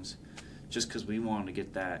songs, just because we wanted to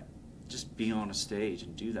get that, just be on a stage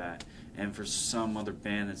and do that. And for some other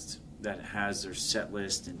band that has their set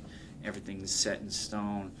list and everything's set in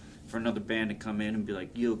stone, for another band to come in and be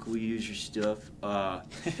like, yo, can we use your stuff?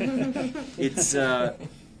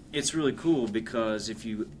 It's really cool, because if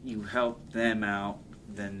you help them out,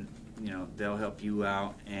 then they'll help you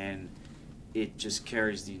out, and it just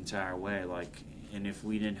carries the entire way. And if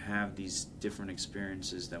we didn't have these different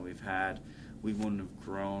experiences that we've had, we wouldn't have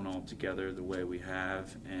grown all together the way we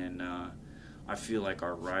have. And I feel like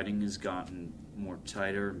our writing has gotten more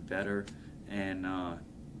tighter and better, and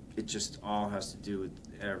it just all has to do with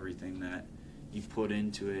everything that you put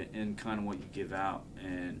into it and kind of what you give out,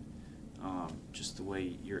 and just the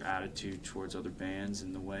way your attitude towards other bands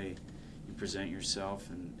and the way you present yourself.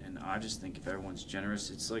 And I just think if everyone's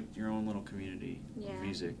generous, it's like your own little community of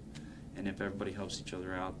music. And if everybody helps each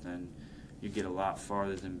other out, then you get a lot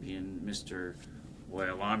farther than being Mr.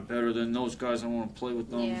 Well, I'm better than those guys, I want to play with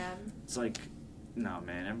them. Yeah. It's like, No,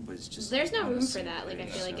 man, everybody's just. There's no on the room for same that. Like I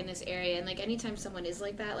page, feel like so. in this area, and like anytime someone is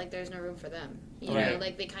like that, like there's no room for them. You Right. know,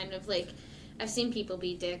 like they kind of like. I've seen people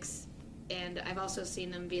be dicks, and I've also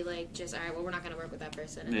seen them be like, just all right, well, we're not going to work with that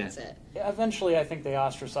person, and Yeah. that's it. Yeah, eventually, I think they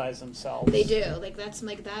ostracize themselves. They do. Like that's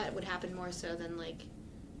like that would happen more so than like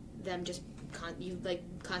them just you like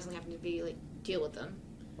constantly having to be like deal with them.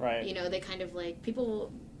 Right. You know, they kind of like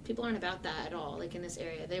people aren't about that at all. Like in this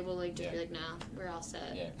area, they will like just be like, nah, we're all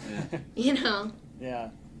set. Yeah. You know. Yeah.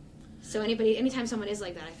 So anytime someone is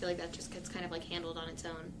like that, I feel like that just gets kind of like handled on its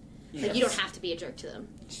own. Like you don't have to be a jerk to them.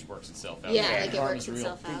 It just works itself out. Yeah, like it Karma's works real.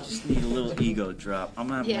 itself out. Just need a little ego drop. I'm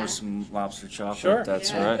gonna Yeah. have some lobster chocolate. Sure. If that's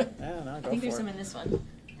Yeah. right. Yeah, no, I go think there's for some it. in this one.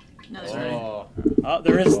 No, there's not. Oh, Oh,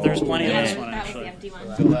 there's plenty in Yeah, this one, that was the actually. empty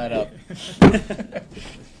one. fill that up.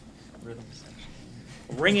 Rhythm section.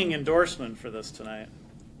 Ringing endorsement for this tonight.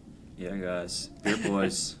 Yeah, guys, beer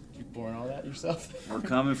boys, You pouring all that yourself? we're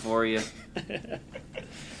coming for you.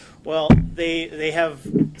 Well, they have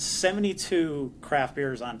 72 craft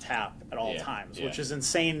beers on tap at all Yeah, times, yeah. which is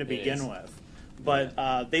insane to It begin is. with.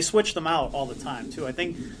 But they switch them out all the time too. I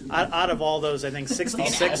think out of all those, I think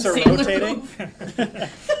 66 are Sandler rotating.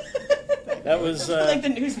 That was like the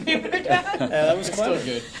newspaper yeah, that was It's still clever.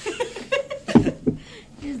 good.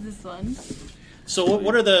 Here's this one. So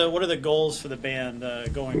what are the goals for the band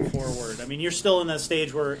going forward? I mean, you're still in that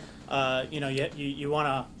stage where you want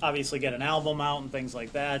to obviously get an album out and things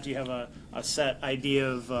like that. Do you have a set idea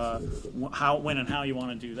of when and how you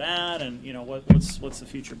want to do that, and what's the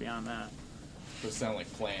future beyond that? Those sound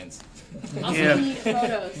like plans. Also, Yeah. we need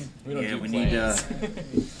photos. We don't Yeah, do we need, plans.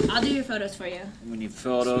 I'll do your photos for you. We need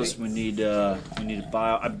photos. We need a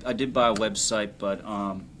bio. I did buy a website, but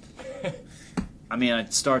I mean, I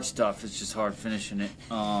start stuff. It's just hard finishing it.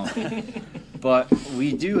 But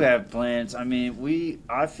we do have plans. I mean,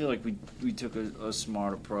 I feel like we took a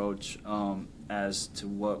smart approach as to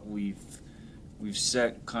what we've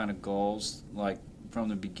set kind of goals like from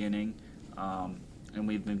the beginning. And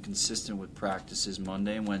we've been consistent with practices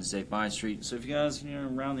Monday and Wednesday, Vine Street. So if you guys are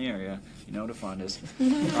around the area, you know where to find us.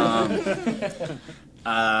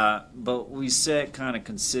 But we set kind of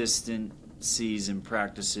consistencies in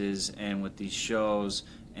practices and with these shows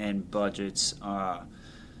and budgets.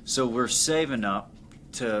 So we're saving up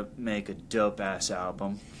to make a dope-ass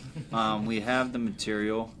album. We have the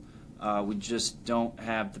material. We just don't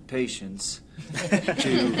have the patience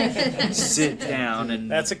to sit down and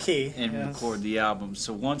That's a key. and Yes. record the album.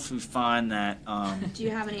 So once we find that, Do you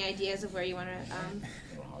have any ideas of where you want to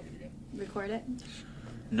I'll hog it again. record it?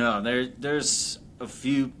 no, there's a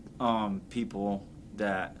few people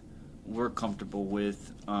that we're comfortable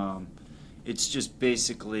with. It's just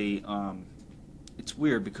basically it's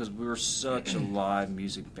weird because we're such a live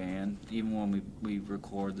music band. Even when we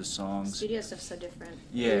record the songs, Studio stuff's so different.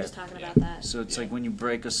 We Yeah. were just talking Yeah. about that. so it's like when you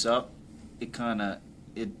break us up,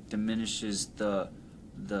 it diminishes the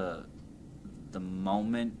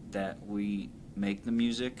moment that we make the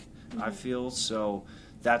music. I feel so.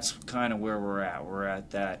 That's kind of where we're at. We're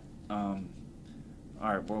at that. All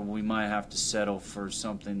right, well, we might have to settle for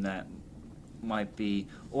something that might be,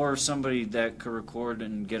 or somebody that could record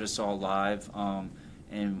and get us all live,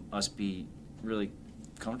 and us be really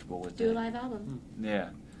comfortable with Do a it. live album. Yeah.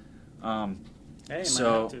 Hey, you might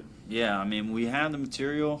So have to. yeah, I mean, we have the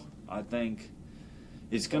material. I think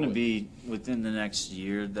it's going to be within the next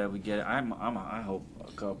year that we get it. I hope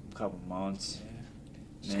a couple months.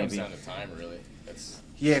 Just comes down to time, really. That's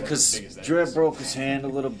Yeah, one of the because biggest things. Dred broke his hand a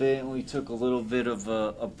little bit, and we took a little bit of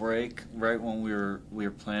a break right when we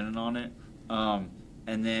were planning on it,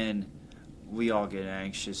 and then we all get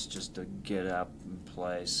anxious just to get up and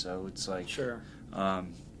play. So it's like Sure.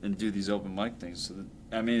 and do these open mic things. So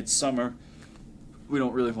I mean, it's summer. We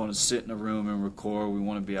don't really want to sit in a room and record. We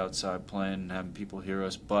want to be outside playing and having people hear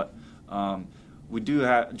us. But we do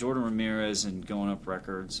have Jordan Ramirez and Going Up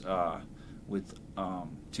Records with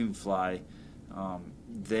Tunefly.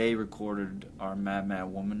 They recorded our Mad Mad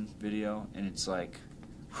Woman video, and it's like,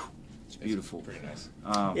 it's beautiful. Pretty nice.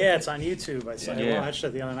 Yeah, it's on YouTube. I Yeah. watched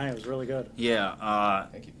it the other night. It was really good. Yeah.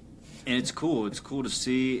 Thank you. And it's cool. It's cool to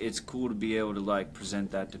see. It's cool to be able to like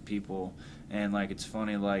present that to people. And like it's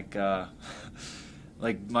funny, like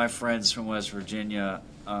my friends from West Virginia,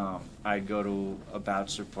 I'd go to a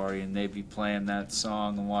bachelor party and they'd be playing that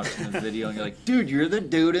song and watching the video, and you're like, dude, you're the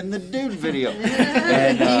dude in the dude video.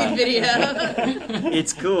 And, Dude video.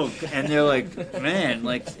 it's cool, and they're like, man,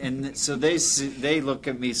 like, and so they look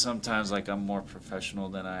at me sometimes like I'm more professional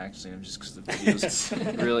than I actually am, just because the video's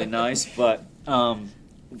really nice. But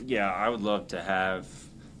yeah, I would love to have.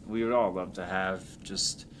 We would all love to have,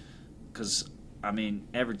 just because I mean,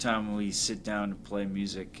 every time we sit down to play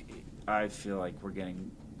music, I feel like we're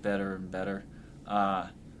getting better and better. I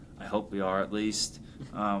hope we are, at least.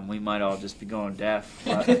 We might all just be going deaf.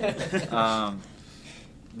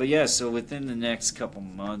 But yeah, so within the next couple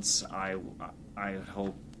months, I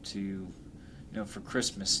hope to, for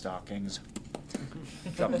Christmas stockings,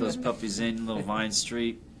 drop those puppies in Little Vine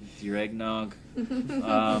Street with your eggnog.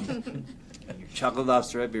 And your chocolate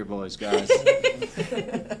lobster red beer, boys, guys.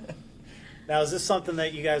 Now, is this something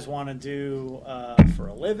that you guys want to do for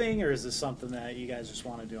a living, or is this something that you guys just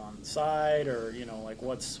want to do on the side, or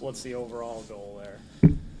what's the overall goal there?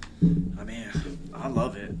 I mean, I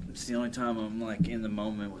love it. It's the only time I'm in the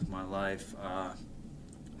moment with my life. I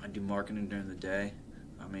do marketing during the day.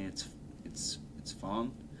 I mean, it's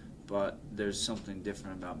fun, but there's something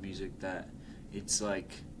different about music that it's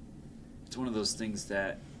one of those things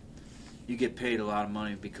that you get paid a lot of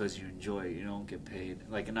money because you enjoy it. You don't get paid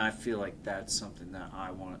and I feel like that's something that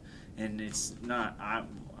I want, and it's not. I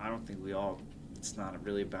don't think we all. It's not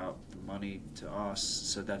really about the money to us,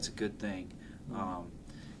 so that's a good thing.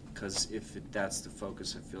 Because if that's the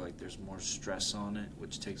focus, I feel like there's more stress on it,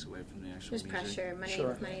 which takes away from the actual There's music.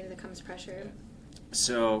 pressure. Money becomes pressure.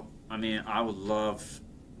 So, I mean, I would love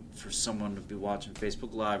for someone to be watching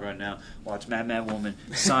Facebook Live right now, watch Mad Woman,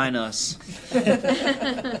 sign us,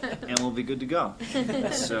 and we'll be good to go.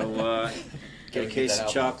 So, get a case of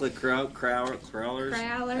chocolate crowlers.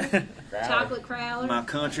 Crowler. Chocolate crowler. My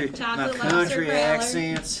country Chocolate country crowler.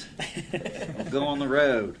 accents will go on the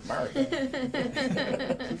road.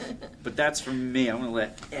 But that's for me. I'm going to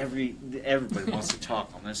let everybody wants to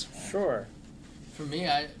talk on this one. Sure. For me,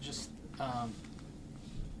 I just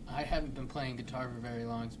I haven't been playing guitar for very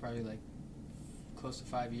long. It's probably close to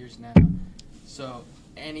 5 years now. So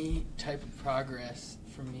any type of progress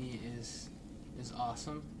for me is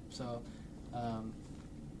awesome. So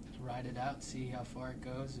ride it out, see how far it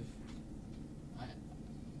goes.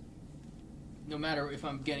 No matter if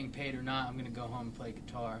I'm getting paid or not, I'm going to go home and play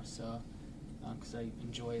guitar. So because I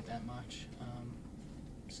enjoy it that much.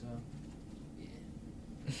 So yeah.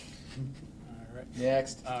 All right.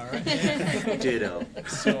 Next. All right. Ditto.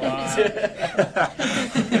 So,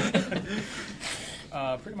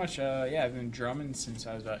 pretty much, I've been drumming since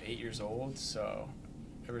I was about 8 years old. So,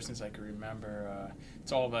 ever since I could remember,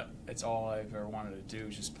 it's all I've ever wanted to do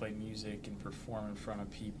is just play music and perform in front of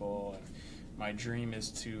people. And my dream is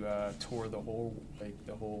to tour the whole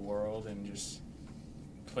world and just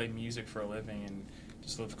play music for a living and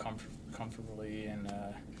just live comfortably and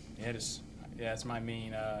that's my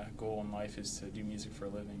main goal in life is to do music for a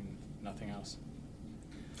living and nothing else.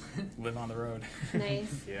 Live on the road.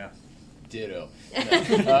 Nice. Yeah. Ditto.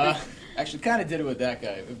 Actually, kind of ditto with that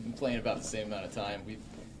guy. We've been playing about the same amount of time. We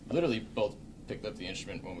literally both picked up the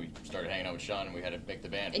instrument when we started hanging out with Sean, and we had to make the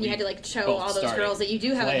band. And you had to show both all those started girls that you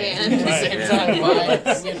do have a playing band. at the same time.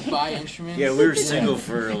 We had to buy instruments. Yeah, we were single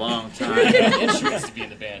for a long time. Instruments to be in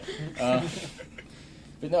the band.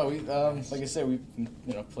 But no, we like I said, we've been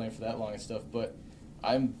playing for that long and stuff. But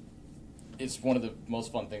it's one of the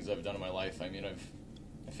most fun things I've done in my life. I mean, I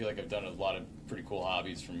feel like I've done a lot of pretty cool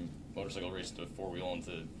hobbies, from motorcycle racing to four-wheel and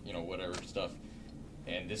to whatever stuff.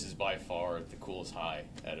 And this is by far the coolest high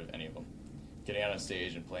out of any of them. Getting out on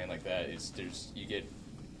stage and playing like that you get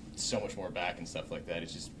so much more back and stuff like that.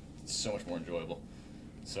 It's so much more enjoyable.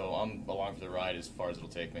 So I'm along for the ride as far as it'll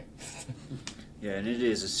take me. Yeah, and it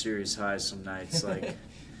is a serious high some nights.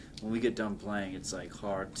 When we get done playing, it's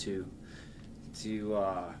hard to it's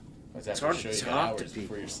hard to talk to people.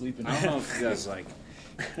 Before you're sleeping. I don't know if you guys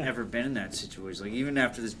ever been in that situation. Even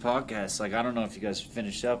after this podcast, I don't know if you guys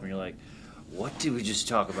finished up and you're like, what did we just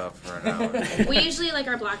talk about for an hour? We usually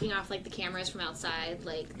are blocking off the cameras from outside,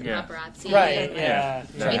 the paparazzi. Right. And, Yeah.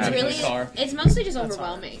 it's mostly just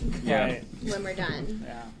overwhelming Right. when we're done.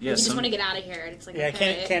 Yeah. We just want to get out of here. And it's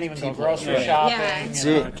okay. Can't even go People- grocery Yeah. shopping. Yeah. That's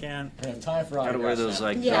You know, it. can't. I have time for Gotta wear those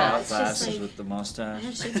Yeah, it's just glasses with the I mustache.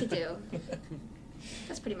 have shit to do.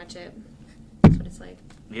 That's pretty much it. That's what it's like.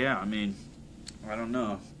 Yeah, I mean, I don't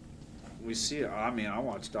know. We see. I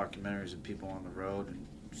watch documentaries of people on the road and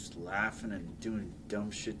just laughing and doing dumb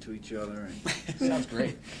shit to each other, and Sounds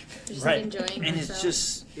great. They're just Right. enjoying and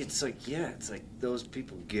themselves. it's like those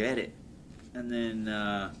people get it. And then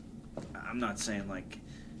I'm not saying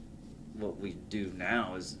what we do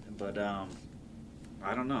now is, but I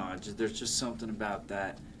don't know. There's just something about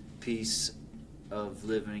that piece of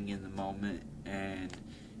living in the moment, and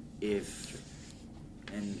every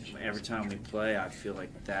time we play, I feel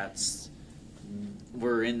like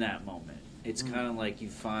we're in that moment. It's kind of like you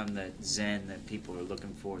find that zen that people are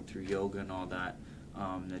looking for through yoga and all that.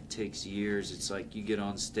 That takes years. It's like you get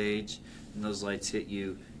on stage and those lights hit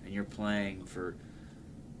you, and you're playing for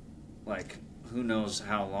who knows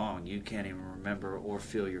how long. You can't even remember or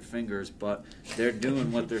feel your fingers, but they're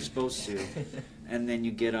doing what they're supposed to. And then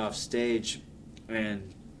you get off stage,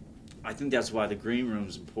 and I think that's why the green room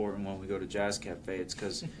is important when we go to Jazz Cafe. It's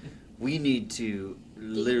because we need to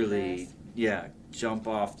literally, jump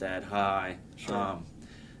off that high. Sure.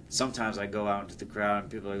 Sometimes I go out into the crowd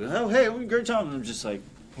and people are like, oh, hey, what a great time. And I'm just like,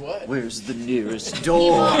 What? where's the nearest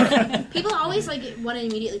door? People always like want to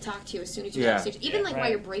immediately talk to you as soon as you get on stage, even like right. while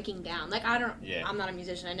you're breaking down. Like Yeah. I'm not a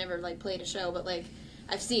musician. I never like played a show, but like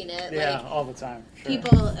I've seen it. Yeah, Like all the time. Sure.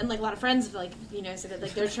 people and like a lot of friends like say that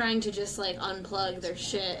like they're trying to just like unplug their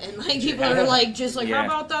shit, and like people are like just like how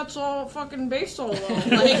about that fucking bass solo?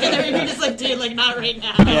 Like and you're just like dude, like not right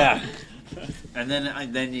now. Yeah. And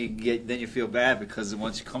then you feel bad because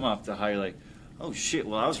once you come off the high, you're like, oh shit,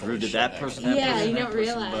 well I was rude to that person. That Yeah, person, you that don't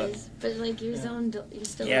person, realize, but like you're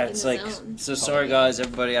still Yeah, like, it's in like, the zone. so sorry guys,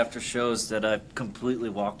 everybody after shows that I completely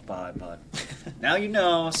walked by, but now you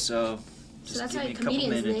know, so just So that's give why me a couple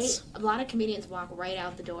minutes. comedians, a lot of comedians walk right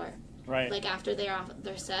out the door. Right. Like after they're off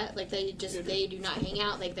their set, like they do not hang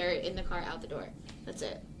out, like they're in the car out the door. That's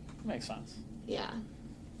it. Makes sense. Yeah.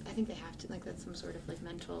 I think they have to, like that's some sort of like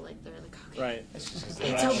mental, like they're like, okay. Right. It's just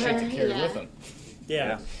It's shit over, to carry yeah. with them.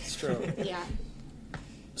 Yeah, it's true. Yeah.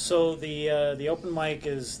 So the open mic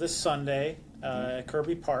is this Sunday at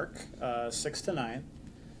Kirby Park, 6 to 9.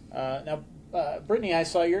 Now, Brittany, I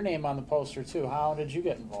saw your name on the poster too. How did you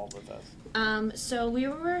get involved with this? So we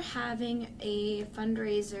were having a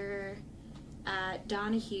fundraiser at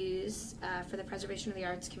Donna Hughes for the Preservation of the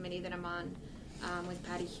Arts Committee that I'm on with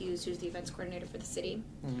Patty Hughes, who's the events coordinator for the city.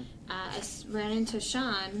 Mhm. I ran into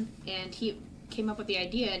Sean, and he came up with the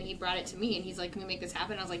idea, and he brought it to me, and he's like, can we make this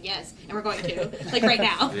happen? And I was like, yes, and we're going to, like right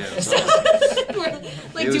now. Yeah, So we're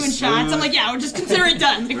like It was doing shots. smooth. I'm like, yeah, we're just consider it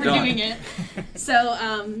done. Like We're we're done. doing it. So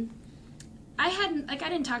I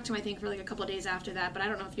didn't talk to him, I think, for like a couple of days after that, but I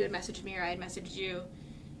don't know if you had messaged me or I had messaged you.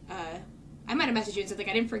 I might have messaged you and said like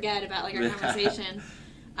I didn't forget about like our conversation.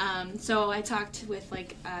 So I talked with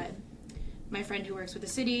like my friend who works with the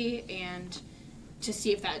city and to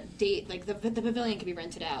see if that date, like the pavilion could be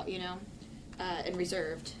rented out, you know, and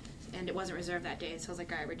reserved. And it wasn't reserved that day, so I was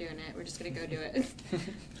like, all right, we're doing it. We're just going to go do it.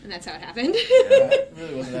 And that's how it happened. It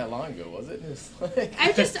really wasn't that long ago, was it? It was like...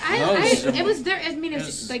 It was their, I mean, it was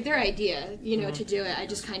just like their idea, you know, to do it. I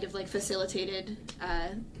just kind of like facilitated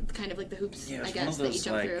kind of like the hoops, Yeah, I it's one guess, of that you those,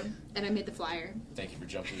 jump like- through. And I made the flyer. Thank you for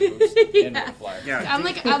jumping the hoops and Yeah. the flyer. Yeah, I'm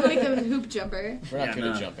like the hoop jumper. We're not Yeah, good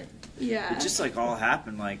no. at jumping. Yeah. it just like all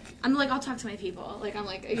happened like, I'm like, I'll talk to my people. Like, I'm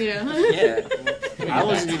like, you know. yeah. I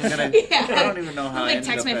wasn't even gonna. Yeah. I don't even know how I'll, I like, ended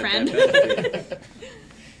text up my at friend. that benefit.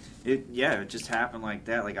 It just happened like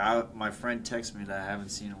that. Like my friend texted me that I haven't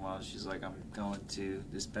seen in a while. She's like, I'm going to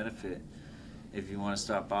this benefit. If you want to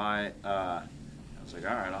stop by, I was like,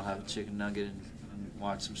 all right, I'll have a chicken nugget and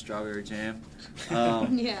watch some Strawberry Jam.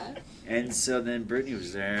 Yeah. And so then Brittany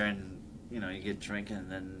was there, and you know, you get drinking,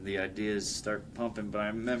 and then the ideas start pumping. But I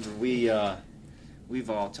remember we've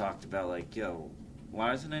all talked about like, yo,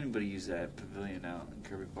 why doesn't anybody use that pavilion out in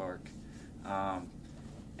Kirby Park?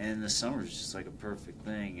 And the summer is just like a perfect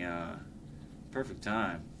thing, perfect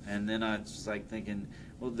time. And then I was like thinking,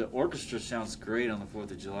 well, the orchestra sounds great on the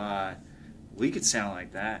 4th of July. We could sound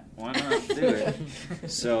like that. Why not do it?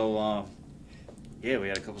 So, yeah, we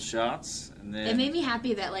had a couple shots, and then It made me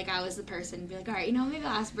happy that like I was the person to be like, all right, you know, maybe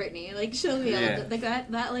I'll ask Brittany. Like she'll be Yeah. able to, like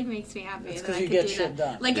that like makes me happy. It's that 'cause I you could get do shit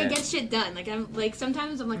that. done. Like I Yeah. get shit done. Like I'm like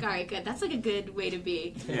sometimes I'm like, all right, good. That's like a good way to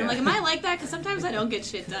be. Yeah. I'm like, am I like that? Because sometimes I don't get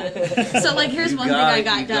shit done. So like here's You one got thing it,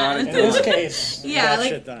 I you got got done. it In this case, you Yeah, got like-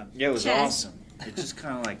 shit done. yeah, it was Chess. awesome. It just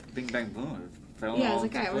kind of like bing bang boom. It fell Yeah, I all was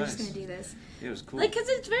like, all into right, we're just place. gonna do this. It was cool. Like, cause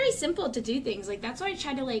it's very simple to do things. Like that's why I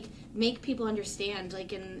try to like make people understand.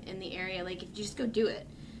 Like in the area, like if you just go do it.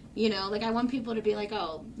 You know, like I want people to be like,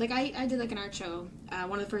 oh, like I did like an art show.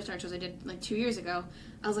 One of the first art shows I did like 2 years ago.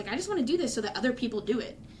 I was like, I just want to do this so that other people do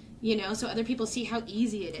it. You know, so other people see how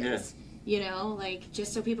easy it is. You know, like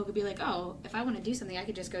just so people could be like, oh, if I want to do something, I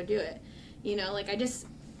could just go do it. You know, like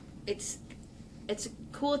it's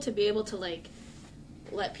cool to be able to like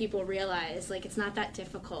let people realize like it's not that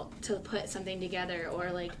difficult to put something together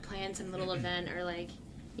or like plan some little event or like,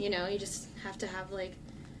 you know, you just have to have like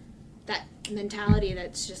that mentality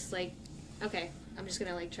that's just like, okay, I'm just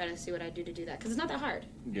gonna like try to see what I do to do that because it's not that hard.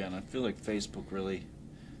 Yeah, and I feel like Facebook really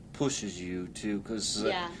pushes you too, because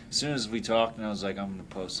Yeah. as soon as we talked, and I was like, I'm gonna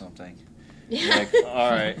post something. You're Yeah. like,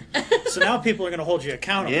 all right. So now people are going to hold you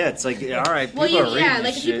accountable. Yeah, it's like, all right. Well, people are reading like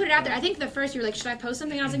this if you shit. put it out there, I think the first you were like, should I post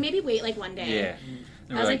something? And I was like, maybe wait like one day. Yeah.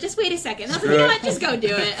 I was like, just wait a second. And I was Screw like, you know it. what? Just go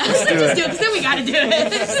do it. I was like, just do it because then we got to do it.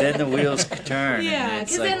 Then the wheels turn. Yeah, and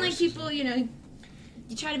it's because then we're like people, you know,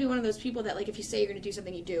 you try to be one of those people that, like, if you say you're going to do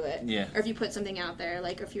something, you do it. Yeah. Or if you put something out there,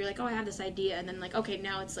 like, if you're like, oh, I have this idea, and then, like, okay,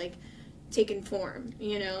 now it's, like, taking form,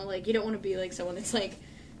 you know? Like, you don't want to be, like, someone that's, like,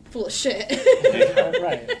 full of shit.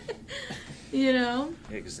 Right. You know?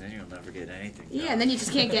 Yeah, because then you'll never get anything done. Yeah, and then you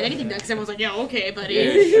just can't get anything done because everyone's like, yeah, okay, buddy.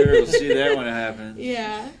 Yeah, sure, we'll see that when it happens.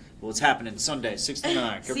 Yeah. Well, it's happening Sunday, 6 to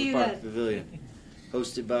 9, See Kirby you Park then. Pavilion.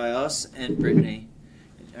 Hosted by us and Brittany.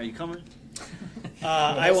 Are you coming?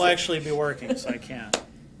 I will actually be working, so I can't.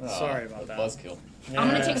 Sorry about that. Buzzkill. I'm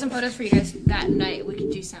going to take some photos for you guys that night. We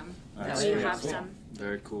could do some. That Alright, way you sweet. have Cool. some.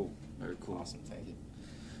 Very cool. Very cool. Awesome, thank you.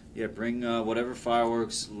 Yeah, bring whatever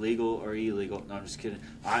fireworks, legal or illegal. No, I'm just kidding.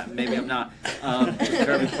 Maybe I'm not.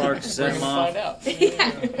 Kirby Park, set We're them gonna find off. out.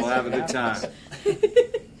 Yeah. We'll have a good time.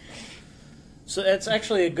 So it's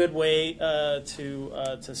actually a good way to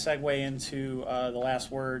segue into the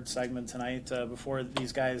last word segment tonight. Before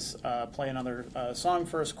these guys play another song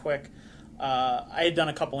for us quick, I had done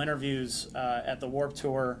a couple interviews at the Warped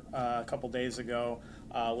Tour a couple days ago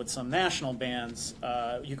with some national bands.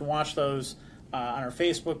 You can watch those on our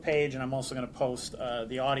Facebook page, and I'm also going to post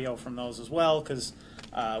the audio from those as well, because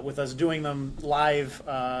with us doing them live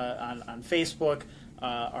on Facebook,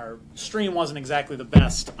 our stream wasn't exactly the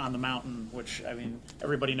best on the mountain, which, I mean,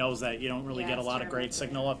 everybody knows that you don't really get a it's lot of terrible. great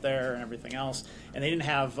signal up there and everything else. And they didn't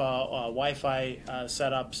have Wi-Fi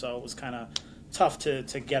set up, so it was kind of tough to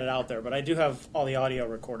get it out there. But I do have all the audio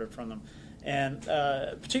recorded from them. And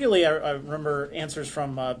particularly, I remember answers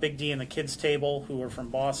from Big D and the Kids Table, who are from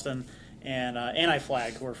Boston, and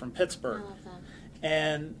Anti-Flag, who are from Pittsburgh. I love them.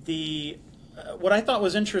 And what I thought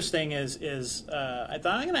was interesting is I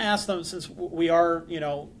thought I'm going to ask them, since we are,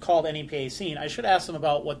 called NEPA Scene, I should ask them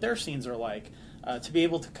about what their scenes are like, to be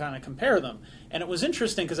able to kind of compare them. And it was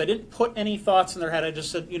interesting because I didn't put any thoughts in their head. I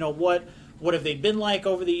just said, what have they been like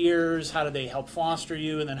over the years? How did they help foster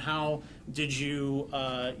you? And then how did you,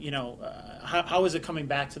 how is it coming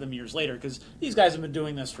back to them years later? Because these guys have been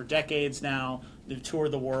doing this for decades now. They've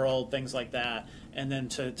toured the world, things like that. And then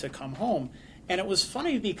to come home. And it was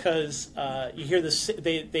funny because you hear this.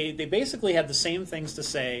 They basically had the same things to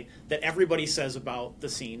say that everybody says about the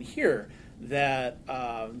scene here. That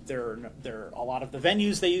there a lot of the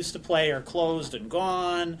venues they used to play are closed and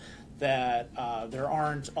gone. That there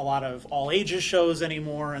aren't a lot of all ages shows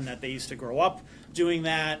anymore, and that they used to grow up doing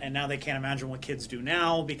that, and now they can't imagine what kids do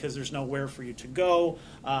now because there's nowhere for you to go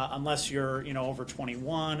unless you're over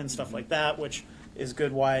 21 and stuff like that, which is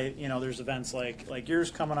good why there's events like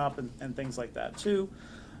yours coming up and things like that too.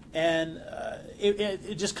 And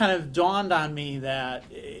it just kind of dawned on me that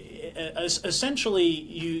essentially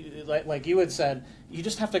you like you had said, you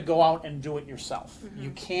just have to go out and do it yourself. Mm-hmm. You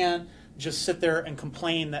can't just sit there and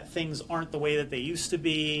complain that things aren't the way that they used to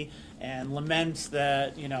be and lament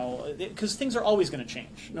that because things are always going to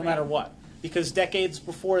change no matter what, because decades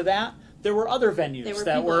before that there were other venues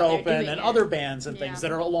that were open and other bands and things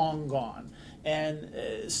that are long gone.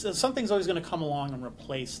 And so something's always going to come along and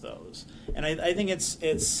replace those. And I think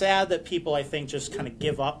it's sad that people, I think, just kind of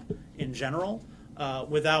give up in general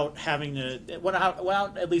without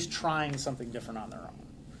without at least trying something different on their own.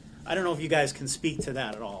 I don't know if you guys can speak to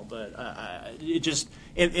that at all, but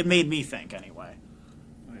it made me think anyway.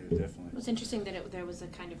 Oh, yeah, definitely. It was interesting that there was a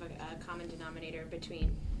kind of a common denominator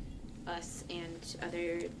between us and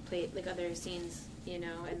other scenes, in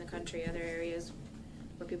the country, other areas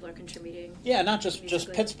where people are contributing. Yeah, not just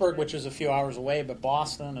musically. Pittsburgh, which is a few hours away, but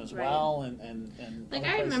Boston as Right. well, and Like, other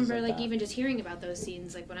I places remember, that. even just hearing about those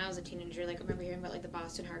scenes, like, when I was a teenager, like, I remember hearing about, like, the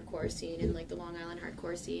Boston hardcore scene and, like, the Long Island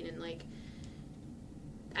hardcore scene, and, like,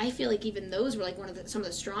 I feel like even those were, like, some of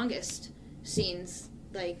the strongest scenes,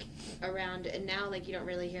 like, around, and now, like, you don't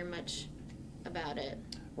really hear much about it,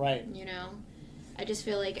 Right. I just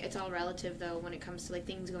feel like it's all relative, though, when it comes to, like,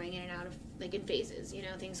 things going in and out of, like, in phases,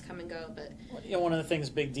 things come and go, but... One of the things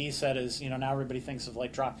Big D said is, now everybody thinks of,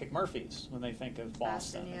 like, Dropkick Murphys when they think of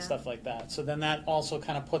Boston yeah. and stuff like that. So then that also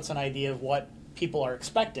kind of puts an idea of what people are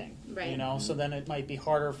expecting, Right. So then it might be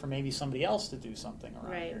harder for maybe somebody else to do something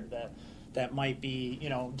around Right. here that might be,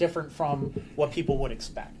 different from what people would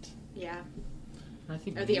expect. Yeah. I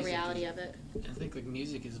think Or the music reality is- of it. I think like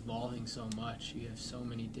music is evolving so much. You have so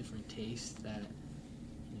many different tastes that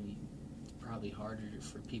it's probably harder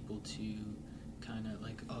for people to kind of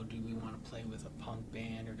like, oh, do we want to play with a punk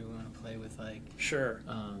band or do we want to play with like? Sure.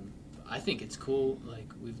 I think it's cool. Like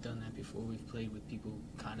we've done that before. We've played with people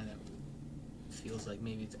kind of that feels like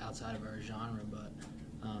maybe it's outside of our genre, but.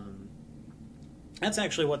 That's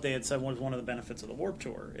actually what they had said was one of the benefits of the Warped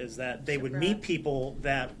Tour, is that they would Super. meet people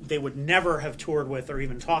that they would never have toured with or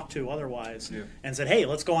even talked to otherwise, and said, hey,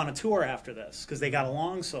 let's go on a tour after this, because they got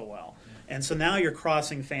along so well. And so now you're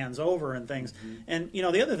crossing fans over and things. And, you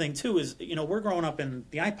know, the other thing, too, is, you know, we're growing up in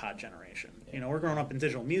the iPod generation. You know, we're growing up in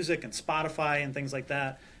digital music and Spotify and things like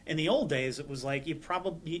that. In the old days, it was like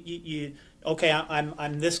okay,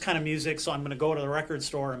 I'm this kind of music, so I'm going to go to the record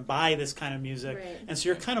store and buy this kind of music. Right. And so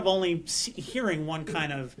you're kind of only hearing one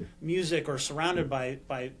kind of music or surrounded by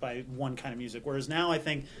one kind of music. Whereas now I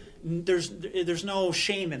think there's no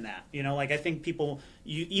shame in that. You know, like I think people,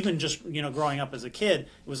 even just, you know, growing up as a kid, it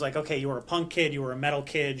was like, okay, you were a punk kid, you were a metal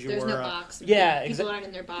kid, There's no box. Yeah, People aren't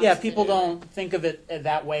in their box. yeah, people don't think of it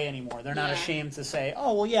that way anymore. They're not Yeah. ashamed to say,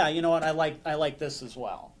 oh, well, yeah, you know what, I like this as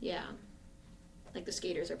well. Yeah. Like the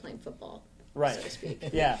skaters are playing football. Right. So to speak.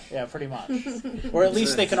 Yeah, pretty much. Or at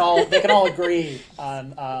least they can all agree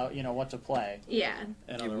on you know, what to play. Yeah.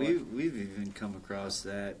 Yeah, we've even come across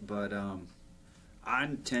that, but I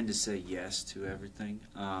tend to say yes to everything.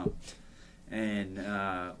 And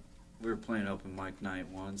we were playing open mic night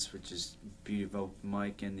once, which is beauty of open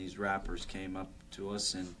mic, and these rappers came up to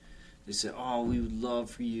us and they said, "Oh, we would love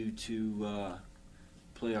for you to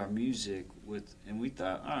play our music with," and we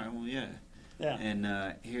thought, all right, well, yeah. Yeah.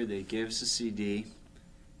 And here they gave us a CD,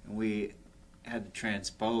 and we had to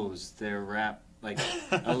transpose their rap, like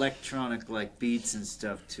electronic, like beats and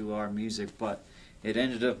stuff to our music. But it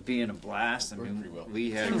ended up being a blast. I mean,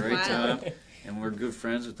 we had a great time, and we're good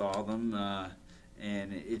friends with all of them.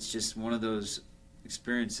 And it's just one of those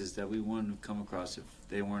experiences that we wouldn't have come across if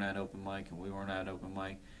they weren't at open mic and we weren't at open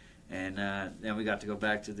mic. And then we got to go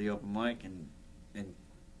back to the open mic and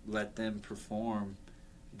let them perform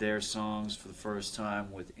their songs for the first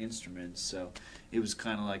time with instruments. So it was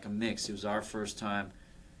kind of like a mix. It was our first time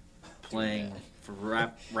playing for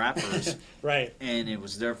rappers, right? And it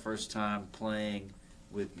was their first time playing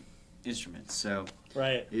with instruments. So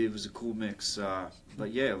right, it was a cool mix.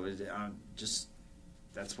 But yeah, it was just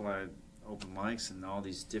that's why open mics and all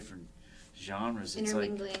these different genres. It's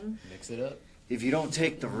like mix it up. If you don't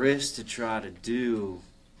take the risk to try to do, you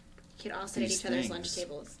could all sit at each other's lunch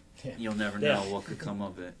tables. You'll never know what could come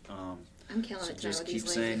of it. I'm killing it. Just keep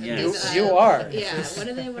saying yes. You are. Yeah. What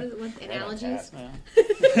are they? What analogies? Yeah.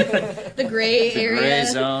 The gray area. Gray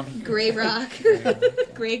zone. Gray rock.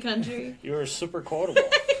 Gray country. You are super quotable.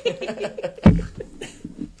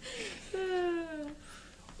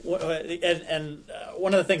 And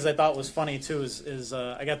one of the things I thought was funny too is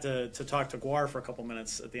I got to talk to Guar for a couple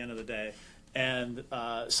minutes at the end of the day, and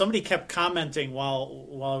somebody kept commenting while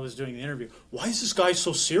I was doing the interview, "Why is this guy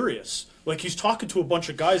so serious? Like he's talking to a bunch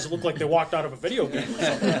of guys that look like they walked out of a video game or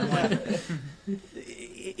something." I'm like,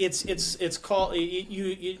 it's called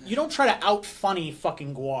you don't try to out funny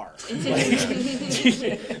fucking Guar.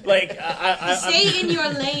 Stay in your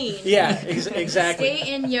lane. Yeah, exactly.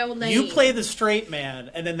 Stay in your lane. You play the straight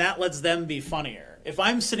man, and then that lets them be funnier. If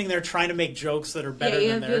I'm sitting there trying to make jokes that are better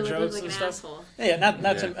than their jokes and stuff, asshole. Yeah,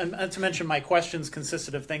 not to mention my questions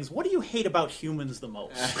consisted of things. What do you hate about humans the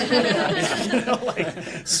most? You know,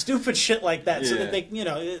 like stupid shit like that, so that they, you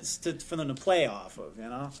know, it's for them to play off of, you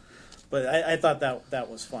know. But I thought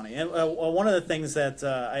that was funny. And one of the things that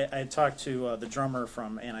I talked to the drummer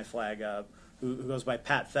from Anti-Flag, who goes by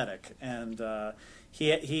Pat Fedek, and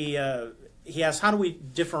he asked, how do we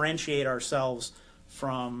differentiate ourselves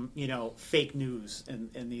from, you know, fake news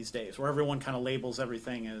in these days, where everyone kind of labels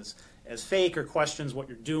everything as fake or questions what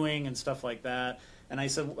you're doing and stuff like that. And I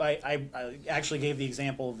said, I actually gave the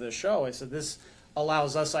example of this show. I said, this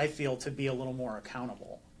allows us, I feel, to be a little more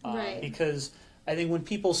accountable. Right. Because I think when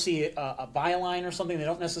people see a byline or something, they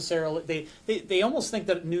don't necessarily, they almost think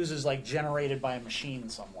that news is like generated by a machine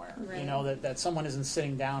somewhere. Right. You know, that someone isn't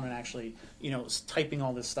sitting down and actually, you know, typing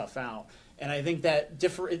all this stuff out. And I think that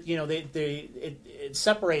it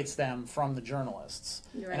separates them from the journalists.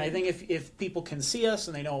 Right. And I think if people can see us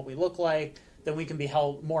and they know what we look like, then we can be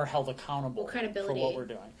more held accountable for what we're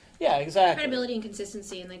doing. Yeah, exactly. Credibility and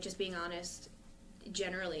consistency, and like just being honest,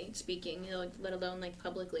 generally speaking, you know, like, let alone like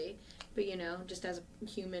publicly, but you know, just as a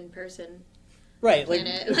human person. Right,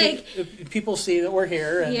 if people see that we're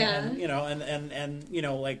here, and, yeah. and you know, and you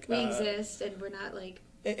know, like we exist, and we're not like.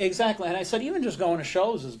 Exactly, and I said even just going to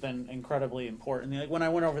shows has been incredibly important. Like when I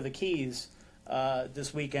went over the Keys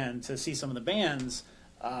this weekend to see some of the bands,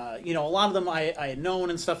 you know, a lot of them I had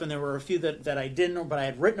known and stuff, and there were a few that I didn't know, but I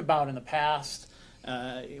had written about in the past,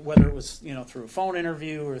 whether it was, you know, through a phone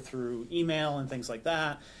interview or through email and things like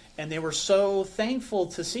that. And they were so thankful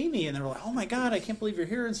to see me, and they were like, "Oh my God, I can't believe you're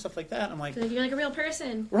here," and stuff like that. I'm like, "You're like a real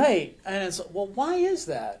person." Right, and it's, well, why is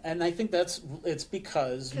that? And I think it's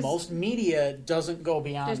because most media doesn't go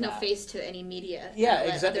beyond. There's no face to any media. Yeah,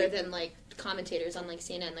 exactly. Other than like commentators on like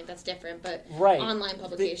CNN, like that's different, but Right. online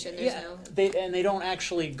publication, there's no. They don't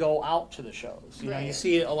actually go out to the shows. You know, you Right.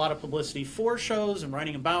 see a lot of publicity for shows and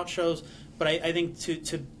writing about shows, but I think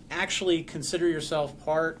to actually consider yourself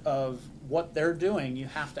part of what they're doing, you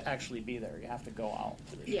have to actually be there. You have to go out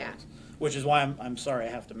to the shows. Yeah. Which is why I'm sorry I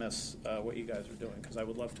have to miss what you guys are doing, because I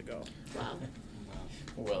would love to go. Wow.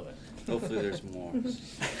 Well then. Hopefully there's more.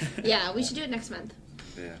 Yeah, we should do it next month.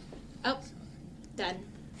 Yeah. Oh, done.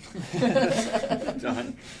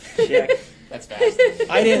 Done. Check. That's fast.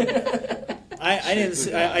 I didn't.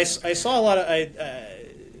 See, I saw a lot of.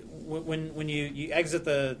 When you exit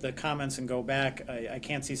the comments and go back, I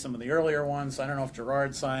can't see some of the earlier ones. I don't know if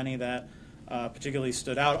Gerard saw any that particularly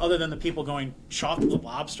stood out, other than the people going chocolate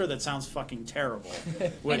lobster. That sounds fucking terrible.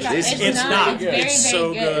 Which It's not. It's very,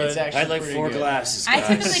 so very good. It's actually I'd like pretty 4 good. glasses. I guys.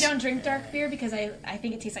 typically don't drink dark beer because I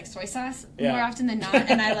think it tastes like soy sauce Yeah. more often than not,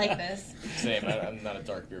 and I like this. Same. I'm not a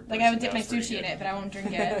dark beer person. Like I would dip That my was pretty sushi in good. it, but I won't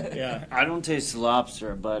drink it. Yeah. I don't taste the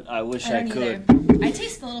lobster, but I wish I I don't could. either. I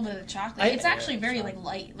taste a little bit of the chocolate. It's actually very like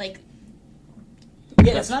light. Like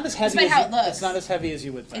Yeah, it's not as heavy. Despite how it looks. It's not as heavy as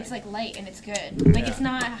you would think. it's like light and it's good. Like Yeah. it's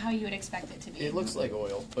not how you would expect it to be. It looks like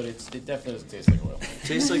oil, but it definitely doesn't taste like oil.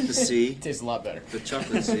 Tastes like the sea, It tastes a lot better. the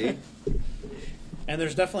chocolate sea. And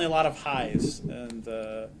there's definitely a lot of highs, and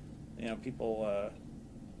people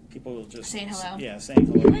will just Saying hello. Yeah, saying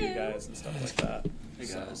hello to you guys and stuff like that. Hey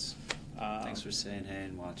guys, thanks for saying hey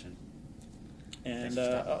and watching. And Thanks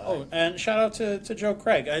for stopping by. and shout out to Joe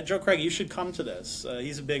Craig. Joe Craig, you should come to this.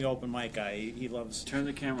 He's a big open mic guy. He loves Turn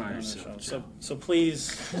the camera on doing the show. yourself. So please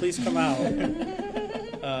come out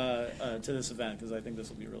to this event, because I think this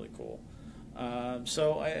will be really cool.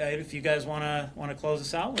 So if you guys want to close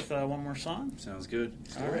us out with one more song. Sounds good.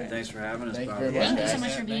 All right. Thanks for having us. Thank you Bob. very much, Thank you so guys.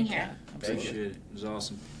 much for being here. Appreciate it. It was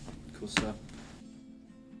awesome. Cool stuff.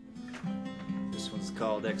 This one's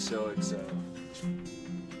called XOXO.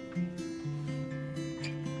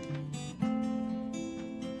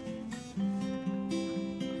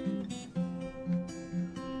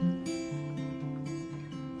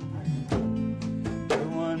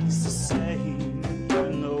 Everyone's the same,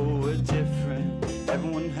 even though we're different.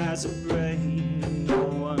 Everyone has a brain, no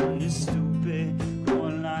one is stupid.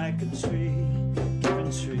 Growing like a tree,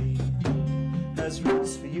 given tree has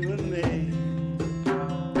roots for you and me.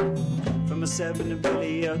 From a 7 to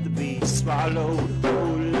belly of the beast, swallowed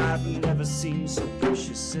whole life and never seemed so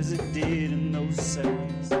precious as it did in those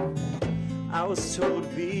seconds. I was told to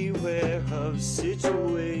beware of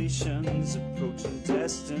situations, approaching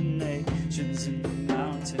destinations in the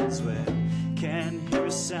mountains where can't hear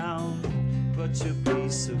a sound but your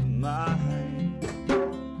peace of mind.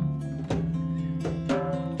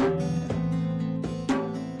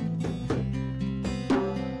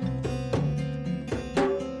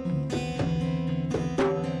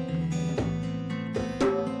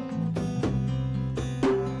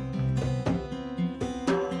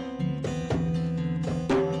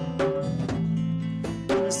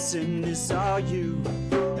 Innocent is all you,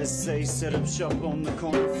 as they set up shop on the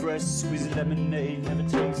corner, fresh squeeze lemonade never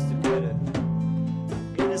tasted better.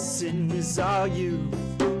 Innocent is all you,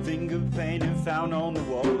 finger painted found on the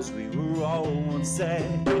walls. We were all once that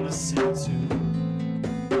innocent too.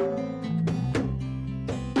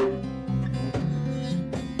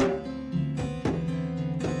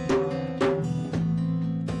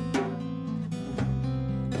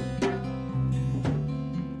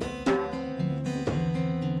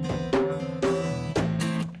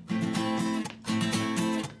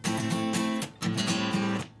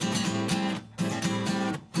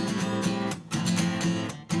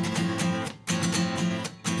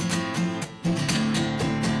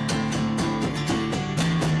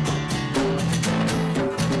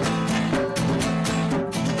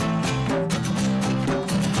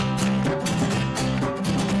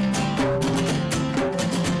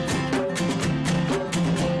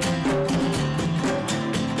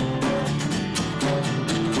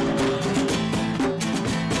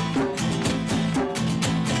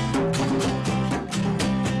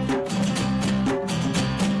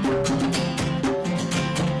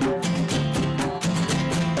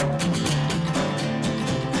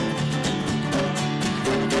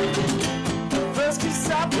 First kiss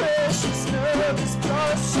I precious, nervous,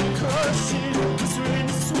 blushing, crushing. It's really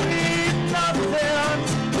sweet, nothing.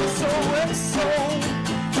 So and so,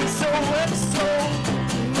 so and so,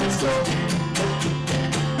 so.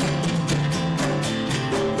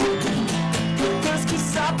 First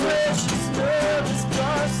kiss I precious, nervous,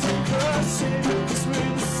 blushing, crushing. It's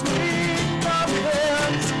really sweet,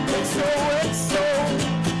 nothing. So and so,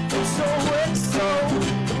 so and so,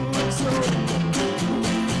 so.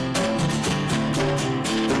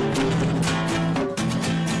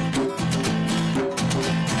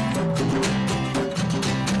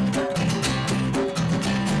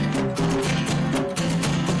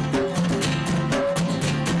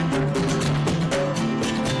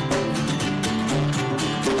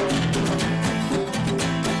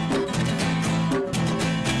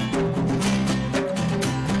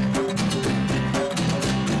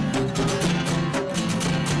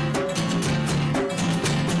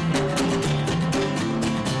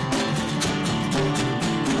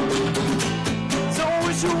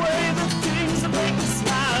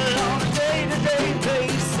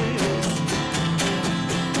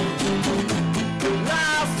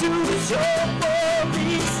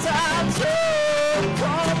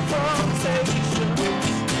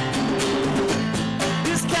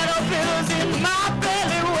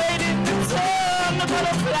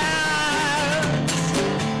 plans.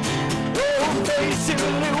 Oh,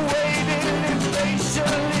 patiently waiting and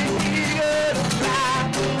patiently eager to fly.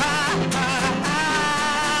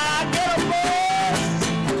 Get a boss.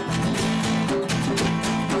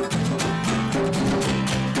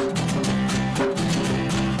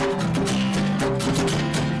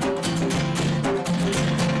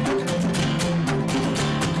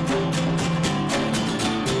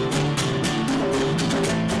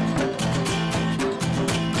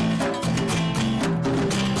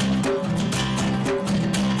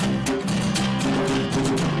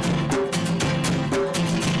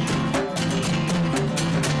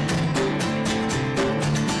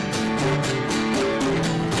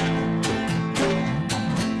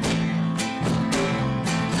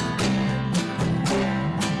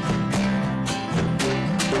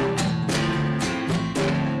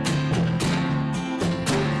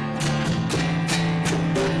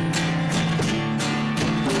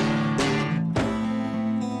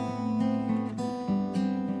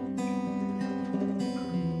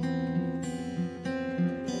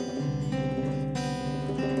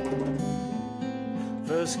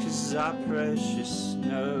 First 'cause our precious,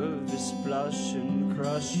 nervous, blushing,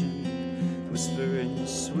 crushing, whispering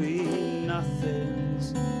sweet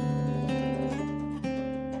nothings.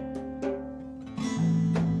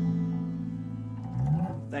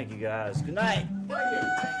 Thank you guys. Good night.